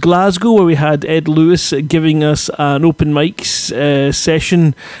that, it was Glasgow, where we had Ed Lewis giving us an open mic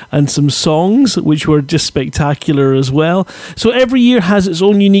session and some songs, which were just spectacular as well. So every year has its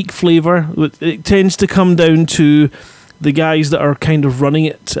own unique flavour. It tends to come down to the guys that are kind of running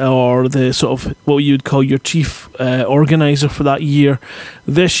it, or the sort of what you'd call your chief organiser for that year.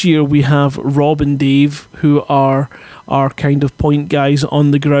 This year we have Rob and Dave, who are our kind of point guys on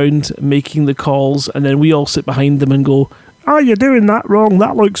the ground making the calls, and then we all sit behind them and go, "Oh, you're doing that wrong,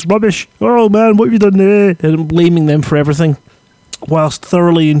 that looks rubbish. Oh man, what have you done there?" And blaming them for everything, whilst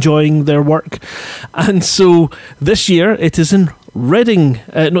thoroughly enjoying their work. And so this year it is in Reading.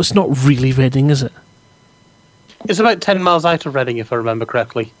 No, it's not really Reading, is it? It's about 10 miles out of Reading, if I remember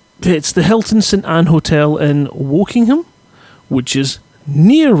correctly. It's the Hilton St Anne Hotel in Wokingham, which is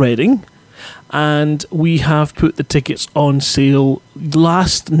near Reading. And we have put the tickets on sale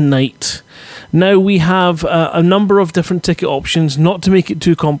last night. Now we have a number of different ticket options. Not to make it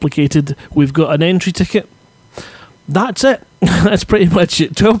too complicated, we've got an entry ticket. That's it. That's pretty much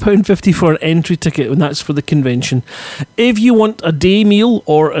it. £12.50 for an entry ticket, and that's for the convention. If you want a day meal,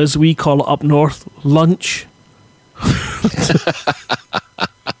 or as we call it up north, lunch,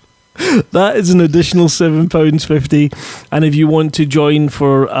 That is an additional £7.50, and if you want to join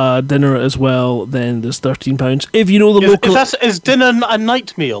for dinner as well, then there's £13. If you know the local, is dinner a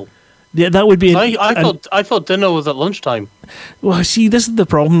night meal? Yeah, that would be. I thought dinner was at lunchtime. Well, see, this is the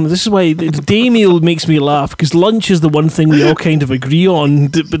problem. This is why the day meal makes me laugh, because lunch is the one thing we all kind of agree on,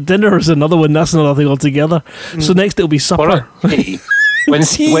 but dinner is another one. That's another thing altogether. So next it'll be supper. Tea.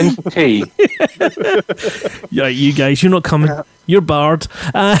 When's tea? Yeah, you guys, you're not coming. You're barred.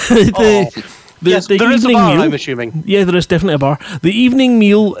 There is a bar, I'm assuming. Yeah, there is definitely a bar. The evening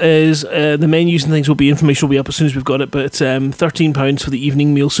meal is the menus and things will be information will be up as soon as we've got it. But it's £13 for the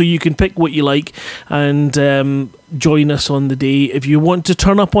evening meal, so you can pick what you like and join us on the day. If you want to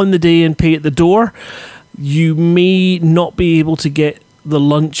turn up on the day and pay at the door, you may not be able to get the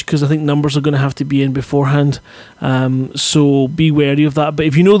lunch because I think numbers are going to have to be in beforehand. So be wary of that. But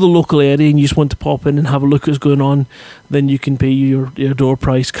if you know the local area and you just want to pop in and have a look at what's going on, then you can pay your door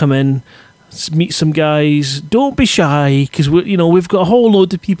price. Come in. Meet some guys. Don't be shy, because we've got a whole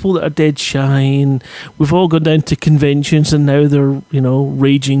load of people that are dead shy, and we've all gone down to conventions and now they're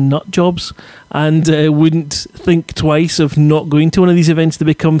raging nut jobs and wouldn't think twice of not going to one of these events. They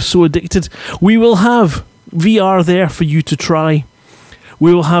become so addicted. We will have VR there for you to try.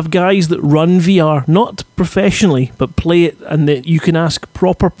 We will have guys that run VR, not professionally, but play it, and that you can ask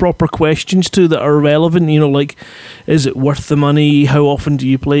proper questions to that are relevant. Like, is it worth the money? How often do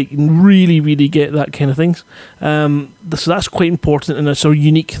you play? You can really get that kind of things. So that's quite important, and it's a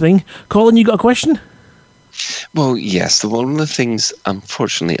unique thing. Colin, you got a question? Well, yes. One of the things,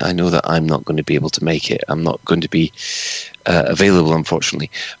 unfortunately, I know that I'm not going to be able to make it. I'm not going to be available,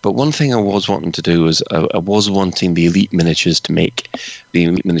 unfortunately. But one thing I was wanting to do was I was wanting the Elite Miniatures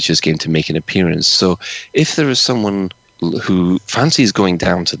game to make an appearance. So if there is someone who fancies going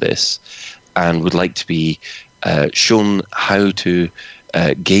down to this and would like to be shown how to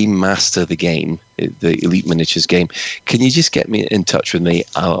game master the game, the Elite Miniatures game, can you just get me in touch with me?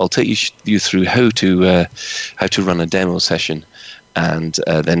 I'll take you through how to run a demo session, and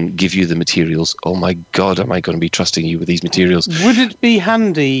then give you the materials. Oh my God, am I going to be trusting you with these materials? Would it be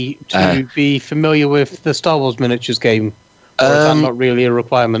handy to be familiar with the Star Wars Miniatures game? Or is that not really a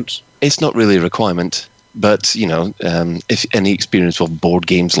requirement? It's not really a requirement, but if any experience of board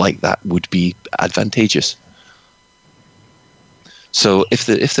games like that would be advantageous. So if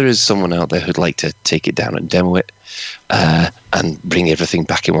there is someone out there who'd like to take it down and demo it, and bring everything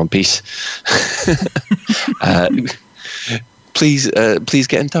back in one piece, please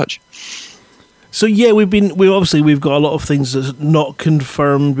get in touch. So yeah, we've got a lot of things that's not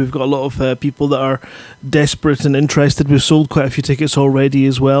confirmed. We've got a lot of people that are desperate and interested. We've sold quite a few tickets already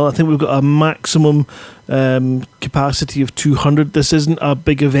as well. I think we've got a maximum capacity of 200. This isn't a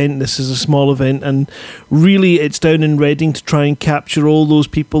big event. This is a small event, and really it's down in Reading to try and capture all those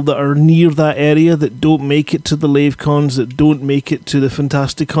people that are near that area that don't make it to the LaveCons, that don't make it to the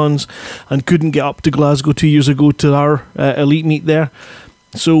Fantasticons, and couldn't get up to Glasgow 2 years ago to our Elite meet there.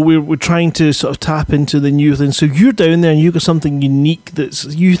 So we're trying to sort of tap into the new thing. So you're down there and you've got something unique that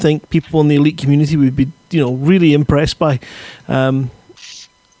you think people in the Elite community would be, really impressed by. Then,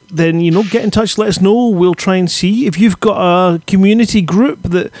 get in touch, let us know. We'll try and see. If you've got a community group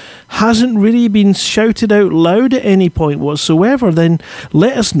that hasn't really been shouted out loud at any point whatsoever, then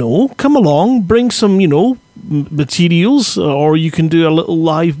let us know. Come along, bring some, materials, or you can do a little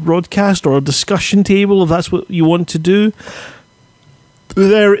live broadcast or a discussion table if that's what you want to do.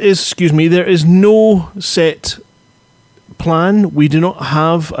 There is no set plan. We do not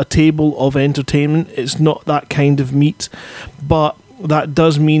have a table of entertainment. It's not that kind of meet. But that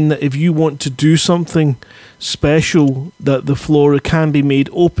does mean that if you want to do something special, that the floor can be made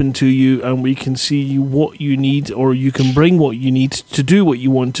open to you and we can see what you need, or you can bring what you need to do what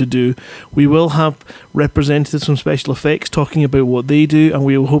you want to do. We will have representatives from Special Effects talking about what they do, and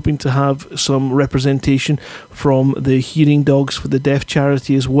we are hoping to have some representation from the Hearing Dogs for the Deaf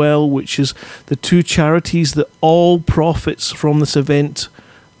charity as well, which is the two charities that all profits from this event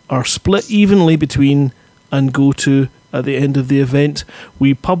are split evenly between and go to at the end of the event.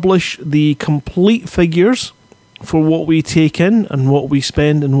 We publish the complete figures for what we take in and what we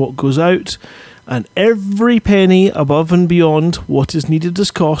spend and what goes out, and every penny above and beyond what is needed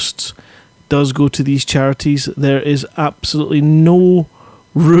as costs does go to these charities. There is absolutely no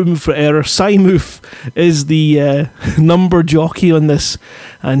room for error. Simoof is the number jockey on this,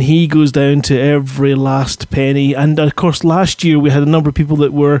 and he goes down to every last penny. And of course last year we had a number of people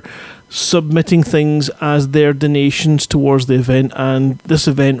that were submitting things as their donations towards the event, and this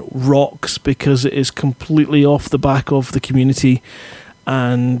event rocks because it is completely off the back of the community,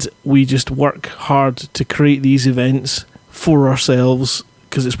 and we just work hard to create these events for ourselves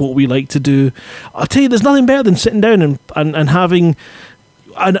because it's what we like to do. I'll tell you, there's nothing better than sitting down and having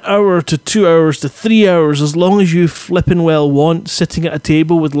an hour to 2 hours to 3 hours, as long as you flippin' well want, sitting at a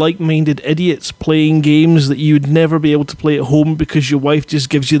table with like-minded idiots playing games that you would never be able to play at home because your wife just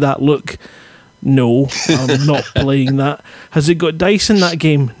gives you that look. No, I'm not playing that. Has it got dice in that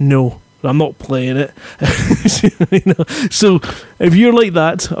game? No, I'm not playing it. So if you're like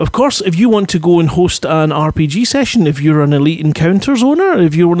that, of course, if you want to go and host an RPG session, if you're an Elite Encounters owner,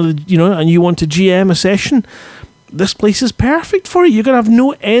 if you're one of the, and you want to GM a session, this place is perfect for you. You're going to have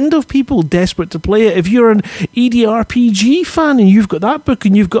no end of people desperate to play it. If you're an EDRPG fan and you've got that book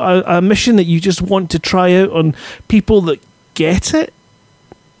and you've got a mission that you just want to try out on people that get it,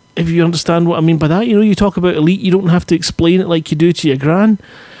 if you understand what I mean by that, you talk about Elite, you don't have to explain it like you do to your gran.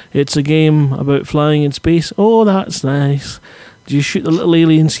 It's a game about flying in space. Oh, that's nice. Do you shoot the little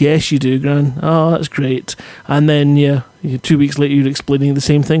aliens? Yes, you do, Gran. Oh, that's great. And then, 2 weeks later, you're explaining the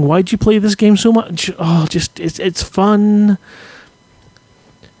same thing. Why do you play this game so much? Oh, it's fun.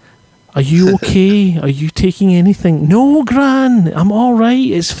 Are you okay? Are you taking anything? No, Gran, I'm all right.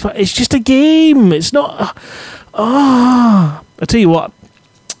 It's just a game. It's not. I tell you what,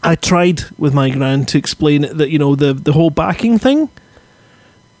 I tried with my Gran to explain it that the whole backing thing,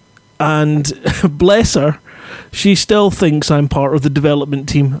 and bless her, she still thinks I'm part of the development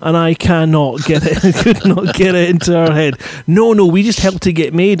team, and I cannot get it. I could not get it into her head. No, we just helped to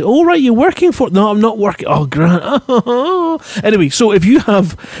get made. Oh, right, you're working for it. No, I'm not working. Oh, Grant. Anyway, so if you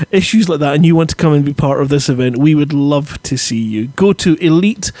have issues like that and you want to come and be part of this event, we would love to see you. Go to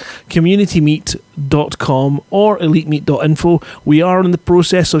elitecommunitymeet.com or elitemeet.info. We are in the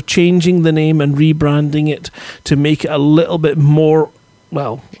process of changing the name and rebranding it to make it a little bit more,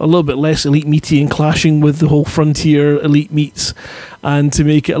 a little bit less Elite Meaty and clashing with the whole Frontier Elite Meets, and to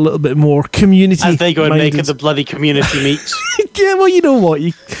make it a little bit more community. As they go and make it the bloody community meet. Yeah, well, you know what?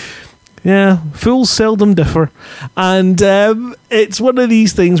 Fools seldom differ. And it's one of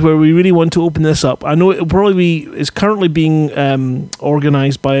these things where we really want to open this up. I know it's currently being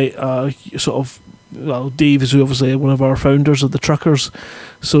organised by Dave is obviously one of our founders of the Truckers,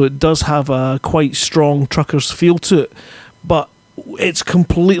 so it does have a quite strong Truckers feel to it, but it's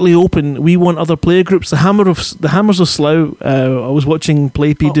completely open. We want other player groups. The Hammers of Slough. I was watching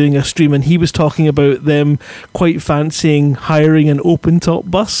Playpy doing a stream, and he was talking about them quite fancying hiring an open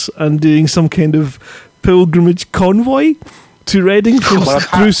top bus and doing some kind of pilgrimage convoy to Reading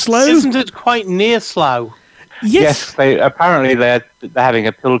through Slough. Isn't it quite near Slough? Yes, they're having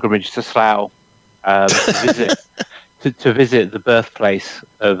a pilgrimage to Slough to visit the birthplace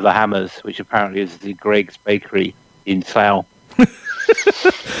of the Hammers, which apparently is the Greg's Bakery in Slough.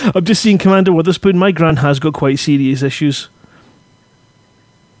 I'm just seeing Commander Witherspoon. My Gran has got quite serious issues.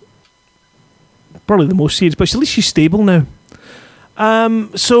 Probably the most serious, but at least she's stable now.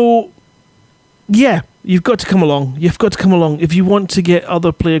 So, yeah, you've got to come along. You've got to come along. If you want to get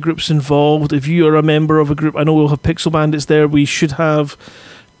other player groups involved, if you are a member of a group, I know we'll have Pixel Bandits there. We should have,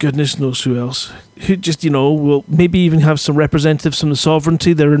 goodness knows who else. Who just, we'll maybe even have some representatives from the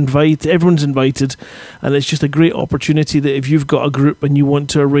Sovereignty. They're invited. Everyone's invited. And it's just a great opportunity that if you've got a group and you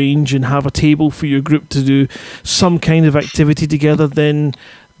want to arrange and have a table for your group to do some kind of activity together, then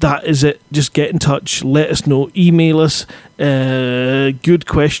that is it. Just get in touch. Let us know. Email us. Good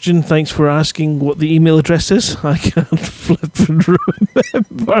question. Thanks for asking what the email address is. I can't flip and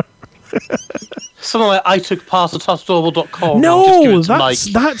remember. Something like I took part at tossdoorbell.com. No, that's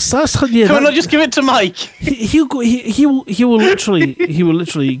yeah. Can I just give it to Mike? He will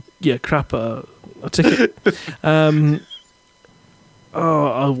literally crap a ticket.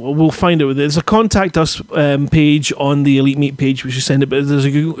 We'll find it. There's a contact us page on the Elite Meet page. We should send it, but there's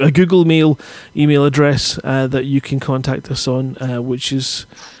a Google email address that you can contact us on, which is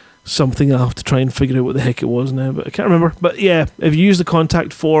something I'll have to try and figure out what the heck it was now, but I can't remember. But yeah, if you use the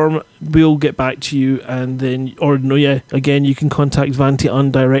contact form, we'll get back to you, and then, again, you can contact Vanti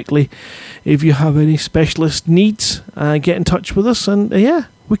Un directly if you have any specialist needs. Get in touch with us, and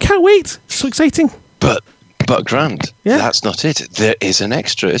we can't wait. It's so exciting. But Grant, that's not it. There is an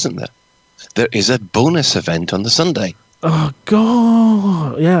extra, isn't there? There is a bonus event on the Sunday. Oh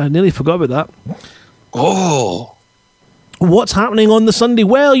God! Yeah, I nearly forgot about that. Oh. What's happening on the Sunday?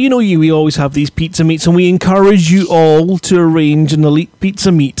 Well, we always have these pizza meets, and we encourage you all to arrange an Elite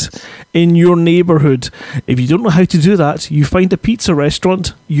pizza meet in your neighbourhood. If you don't know how to do that, you find a pizza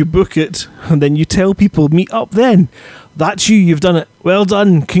restaurant, you book it, and then you tell people, meet up then. That's you've done it. Well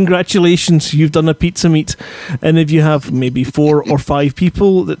done. Congratulations, you've done a pizza meet. And if you have maybe 4 or 5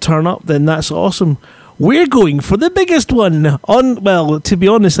 people that turn up, then that's awesome. we're going for the biggest one. To be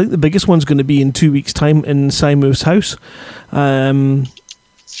honest, I think the biggest one's going to be in 2 weeks' time in Simu's house.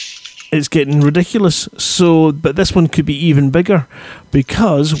 It's getting ridiculous. So, but this one could be even bigger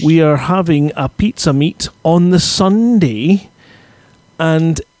because we are having a pizza meet on the Sunday,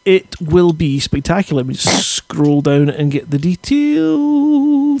 and it will be spectacular. Let me just scroll down and get the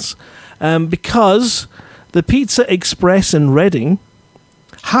details. Because the Pizza Express in Reading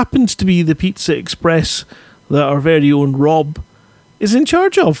happens to be the Pizza Express that our very own Rob is in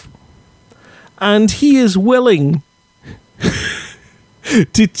charge of. And he is willing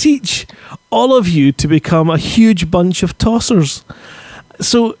to teach all of you to become a huge bunch of tossers.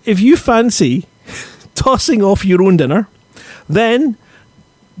 So if you fancy tossing off your own dinner, then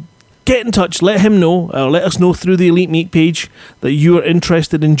get in touch, let him know, or let us know through the Elite Meat page that you are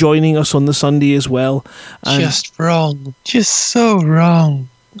interested in joining us on the Sunday as well. And just wrong. Just so wrong.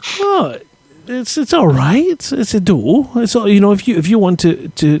 oh, it's all right. It's a dough. It's all, if you want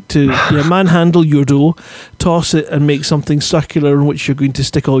to manhandle your dough, toss it and make something circular in which you're going to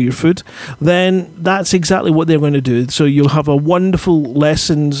stick all your food, then that's exactly what they're going to do. So you'll have a wonderful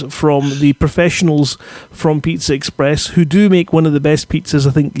lessons from the professionals from Pizza Express, who do make one of the best pizzas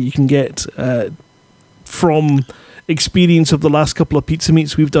I think you can get from experience of the last couple of pizza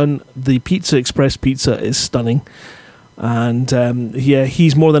meets we've done. The Pizza Express pizza is stunning. And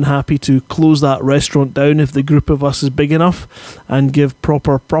he's more than happy to close that restaurant down if the group of us is big enough and give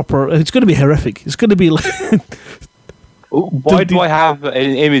proper. It's going to be horrific. It's going to be like. Why do I have an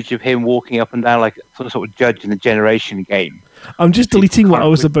image of him walking up and down like some sort of judge in a generation game? I'm just deleting what I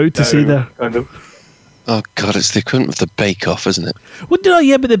was about to say there. Kind of. Oh, God, it's the equivalent of the Bake Off, isn't it? Well,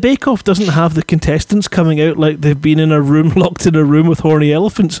 yeah, but the Bake Off doesn't have the contestants coming out like they've been in a room, locked in a room with horny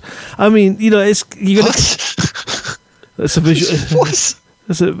elephants. I mean, it's. What? It's a visual. It's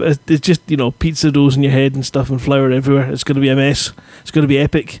just pizza doughs in your head and stuff and flour everywhere. It's going to be a mess. It's going to be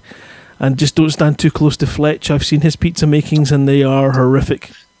epic, and just don't stand too close to Fletch. I've seen his pizza makings and they are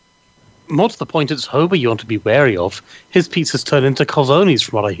horrific. More to the point, it's Hober you want to be wary of. His pizzas turn into calzones,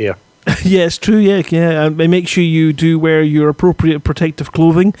 from what I hear. Yeah, it's true. Yeah. And make sure you do wear your appropriate protective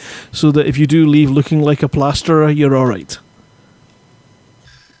clothing, so that if you do leave looking like a plasterer, you're all right.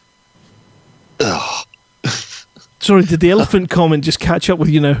 Ugh. Sorry, did the elephant comment just catch up with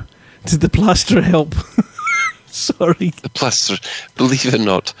you now? Did the plasterer help? Sorry. The plaster, believe it or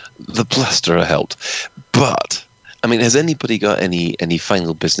not, the plasterer helped. But, I mean, has anybody got any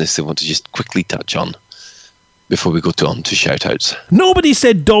final business they want to just quickly touch on before we go on to shout-outs? Nobody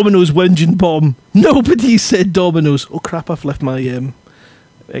said Domino's whinging bomb. Nobody said Domino's. Oh, crap, I've left my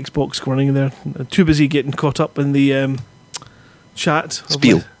Xbox running there. I'm too busy getting caught up in the chat.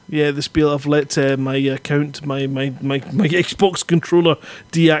 Spiel. The spiel. I've let my account, my Xbox controller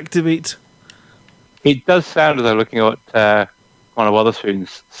deactivate. It does sound as though, looking at what one of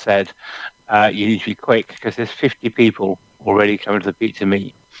Wotherspoons said, you need to be quick because there's 50 people already coming to the pizza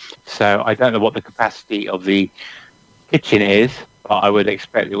meet. So I don't know what the capacity of the kitchen is, but I would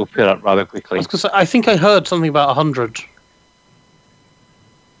expect it will fill up rather quickly. I think I heard something about 100.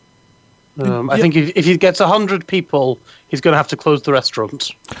 I think if he gets 100 people, he's going to have to close the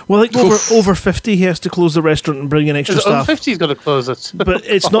restaurant. Well, I think over 50, he has to close the restaurant and bring in extra staff. Over 50, he's going to close it. But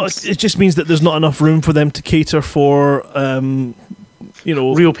it's not. It just means that there's not enough room for them to cater for,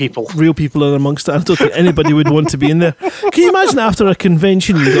 real people. Real people in amongst it. I don't think anybody would want to be in there. Can you imagine after a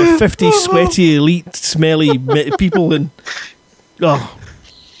convention, you've got 50 sweaty, elite, smelly people and... Oh.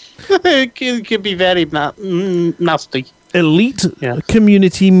 It could be very nasty.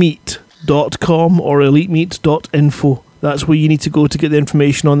 EliteCommunityMeet.com or elitemeet.info. That's where you need to go to get the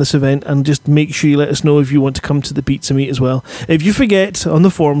information on this event, and just make sure you let us know if you want to come to the pizza meet as well. If you forget on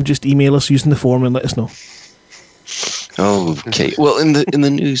the form, just email us using the form and let us know. Okay. Well, in the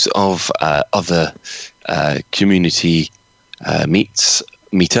news of other community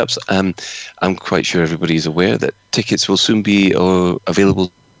meetups, I'm quite sure everybody is aware that tickets will soon be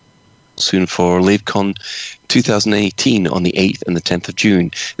available soon for LaveCon 2018 on the 8th and the 10th of June.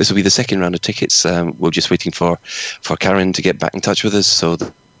 This will be the second round of tickets. We're just waiting for Karen to get back in touch with us so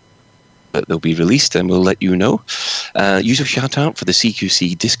that they'll be released, and we'll let you know. Use a shout out for the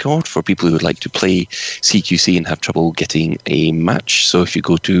CQC Discord for people who would like to play CQC and have trouble getting a match. So if you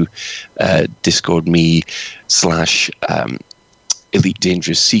go to Discord me / Elite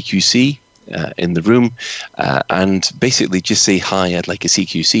Dangerous CQC in the room and basically just say, hi, I'd like a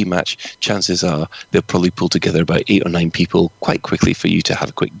CQC match, chances are they'll probably pull together about 8 or 9 people quite quickly for you to have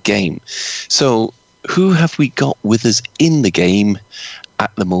a quick game. So who have we got with us in the game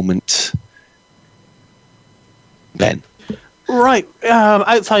at the moment? Ben. Right.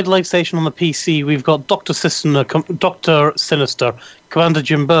 Outside Live Station on the PC, we've got Dr. Sinister, Commander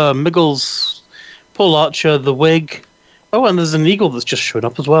Jim Burr, Miggles, Paul Archer, The Wig. Oh, and there's an eagle that's just shown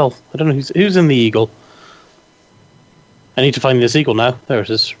up as well. I don't know who's in the eagle. I need to find this eagle now. There it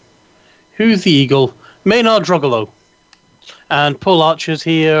is. Who's the eagle? Maynard Drugolo. And Paul Archer's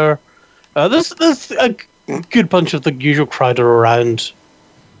here. There's a good bunch of the usual crowd around.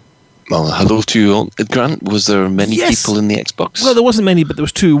 Well, hello to you all. Grant, was there many people in the Xbox? Well, there wasn't many, but there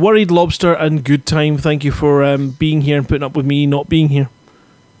was 2. Worried Lobster and Good Time. Thank you for being here and putting up with me not being here.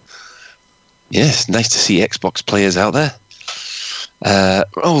 Yes, nice to see Xbox players out there.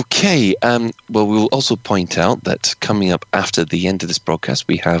 Okay, well, we'll also point out that coming up after the end of this broadcast,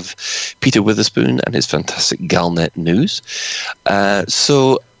 we have Peter Witherspoon and his fantastic Galnet news.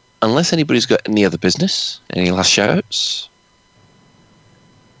 So, unless anybody's got any other business, any last shout-outs?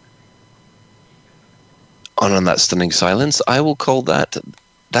 On that stunning silence, I will call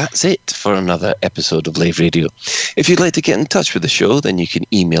that's it for another episode of Lave Radio. If you'd like to get in touch with the show, then you can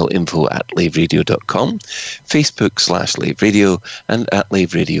email info@laveradio.com, Facebook/Lave Radio, and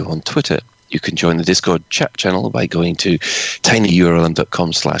 @Lave Radio on Twitter. You can join the Discord chat channel by going to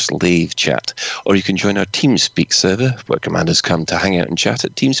tinyurl.com/lavechat, or you can join our TeamSpeak server, where commanders come to hang out and chat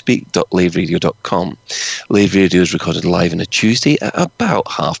at teamspeak.laveradio.com. Lave Radio is recorded live on a Tuesday at about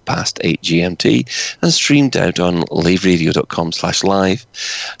 8:30 GMT and streamed out on laveradio.com/live.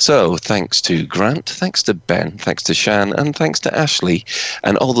 So thanks to Grant, thanks to Ben, thanks to Shan, and thanks to Ashley,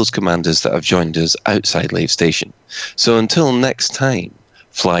 and all those commanders that have joined us outside Lave Station. So until next time,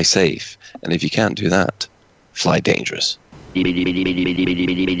 fly safe. And if you can't do that, fly dangerous. Is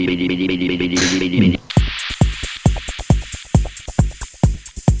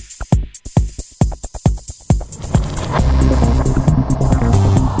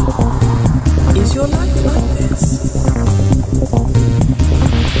your life like this?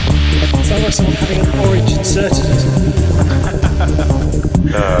 Sounds like someone having an orange inserted.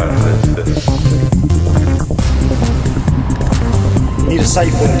 Need a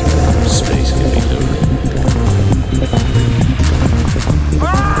safe word. Space can be done.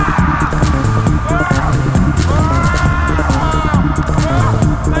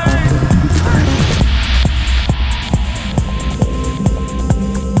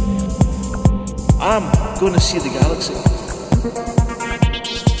 I'm going to see the galaxy.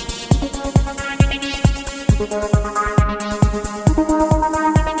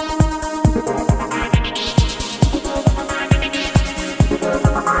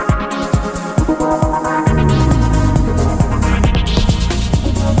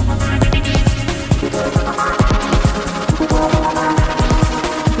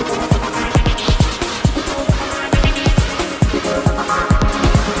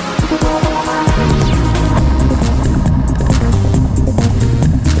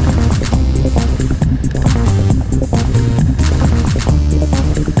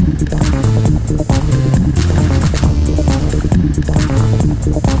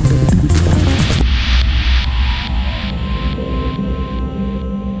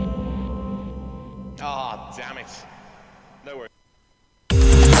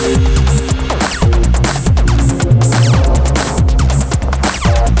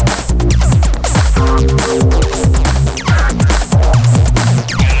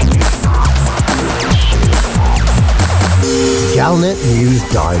 Galnet News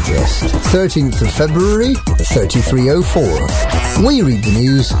Digest, 13th of February, 3304. We read the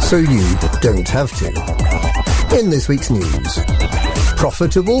news so you don't have to. In this week's news,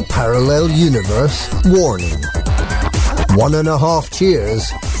 Profitable Parallel Universe warning. 1.5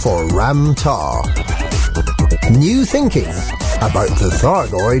 cheers for Ram Tah. New thinking about the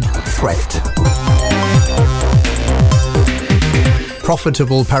Thargoid threat.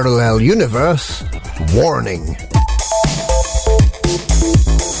 Profitable Parallel Universe warning.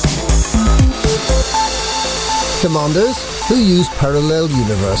 Commanders who use parallel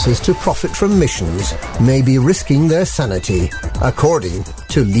universes to profit from missions may be risking their sanity, according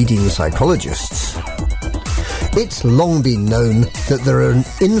to leading psychologists. It's long been known that there are an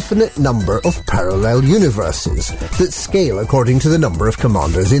infinite number of parallel universes that scale according to the number of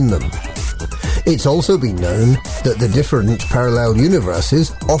commanders in them. It's also been known that the different parallel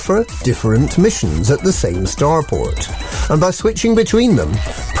universes offer different missions at the same starport, and by switching between them,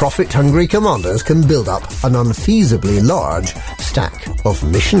 profit-hungry commanders can build up an unfeasibly large stack of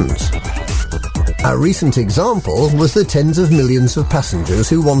missions. A recent example was the tens of millions of passengers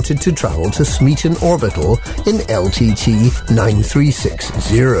who wanted to travel to Smeaton Orbital in LTT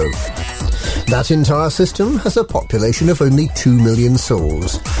 9360. That entire system has a population of only 2 million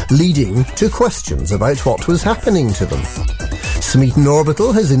souls, leading to questions about what was happening to them. Smeaton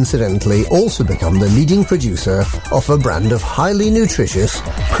Orbital has incidentally also become the leading producer of a brand of highly nutritious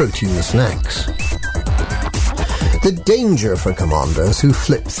protein snacks. The danger for commanders who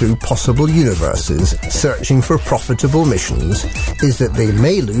flip through possible universes searching for profitable missions is that they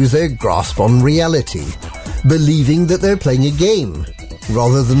may lose their grasp on reality, believing that they're playing a game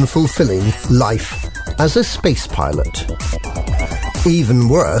rather than fulfilling life as a space pilot. Even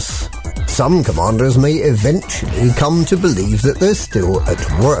worse, some commanders may eventually come to believe that they're still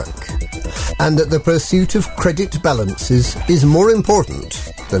at work, and that the pursuit of credit balances is more important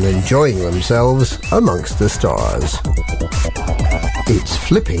than enjoying themselves amongst the stars. It's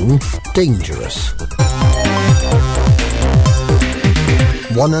flipping dangerous.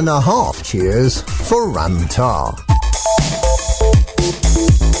 1.5 cheers for Ram Tah.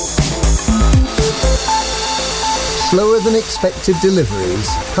 Slower than expected deliveries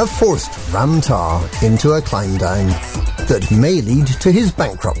have forced Ram Tah into a climb down that may lead to his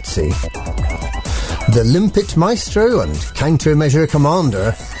bankruptcy. The Limpet Maestro and Countermeasure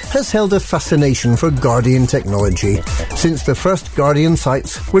Commander has held a fascination for Guardian technology since the first Guardian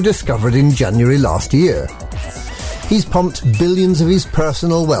sites were discovered in January last year. He's pumped billions of his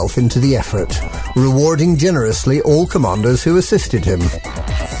personal wealth into the effort, rewarding generously all commanders who assisted him.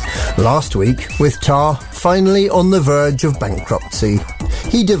 Last week, with Tah finally on the verge of bankruptcy,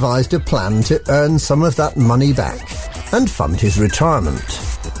 he devised a plan to earn some of that money back and fund his retirement.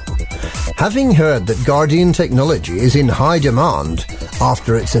 Having heard that Guardian technology is in high demand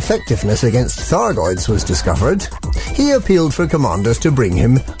after its effectiveness against Thargoids was discovered, he appealed for commanders to bring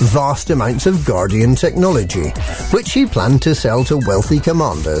him vast amounts of Guardian technology, which he planned to sell to wealthy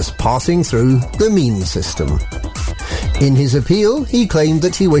commanders passing through the MEAN system. In his appeal, he claimed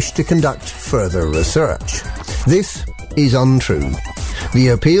that he wished to conduct further research. This is untrue. The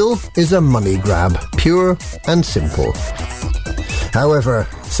appeal is a money grab, pure and simple. However,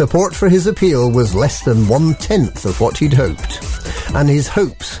 support for his appeal was less than 1/10 of what he'd hoped, and his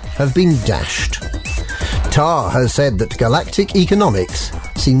hopes have been dashed. Tah has said that galactic economics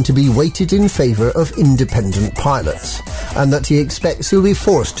seem to be weighted in favour of independent pilots, and that he expects he'll be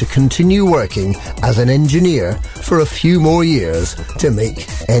forced to continue working as an engineer for a few more years to make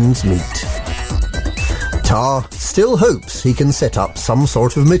ends meet. Tah still hopes he can set up some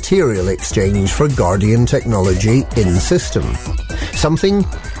sort of material exchange for Guardian technology in system, something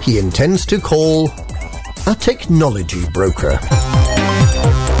he intends to call a technology broker.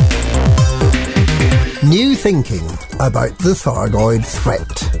 New thinking about the Thargoid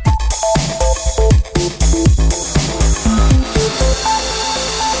threat.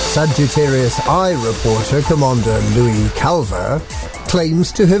 Sagittarius Eye reporter Commander Louis Calver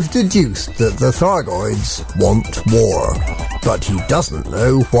claims to have deduced that the Thargoids want war, but he doesn't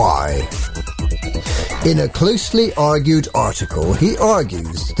know why. In a closely argued article, he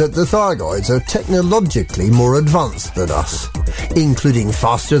argues that the Thargoids are technologically more advanced than us, including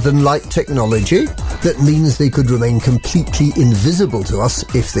faster-than-light technology that means they could remain completely invisible to us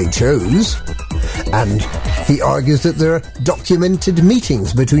if they chose. And he argues that there are documented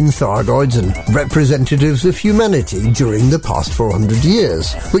meetings between Thargoids and representatives of humanity during the past 400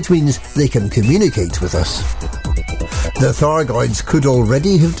 years, which means they can communicate with us. The Thargoids could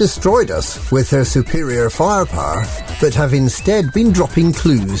already have destroyed us with their superior firepower, but have instead been dropping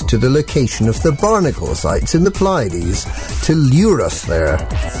clues to the location of the barnacle sites in the Pleiades to lure us there.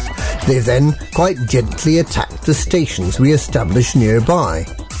 They then quite gently attacked the stations we established nearby,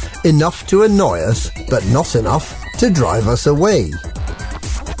 enough to annoy us, but not enough to drive us away.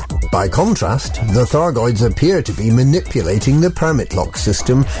 By contrast, the Thargoids appear to be manipulating the permit lock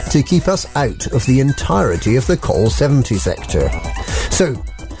system to keep us out of the entirety of the Col 70 sector. So,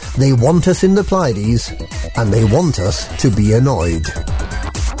 they want us in the Pleiades, and they want us to be annoyed.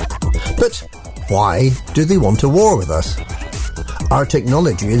 But why do they want a war with us? Our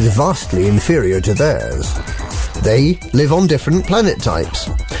technology is vastly inferior to theirs. They live on different planet types,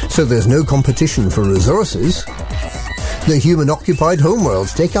 so there's no competition for resources. The human-occupied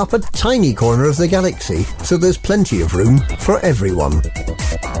homeworlds take up a tiny corner of the galaxy, so there's plenty of room for everyone.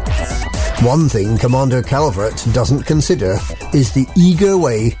 One thing Commander Calvert doesn't consider is the eager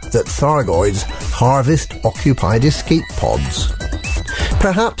way that Thargoids harvest occupied escape pods.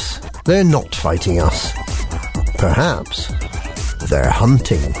 Perhaps they're not fighting us. Perhaps they're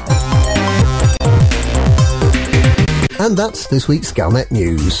hunting. And that's this week's Galnet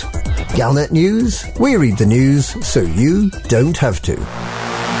News. Galnet News? We read the news so you don't have to.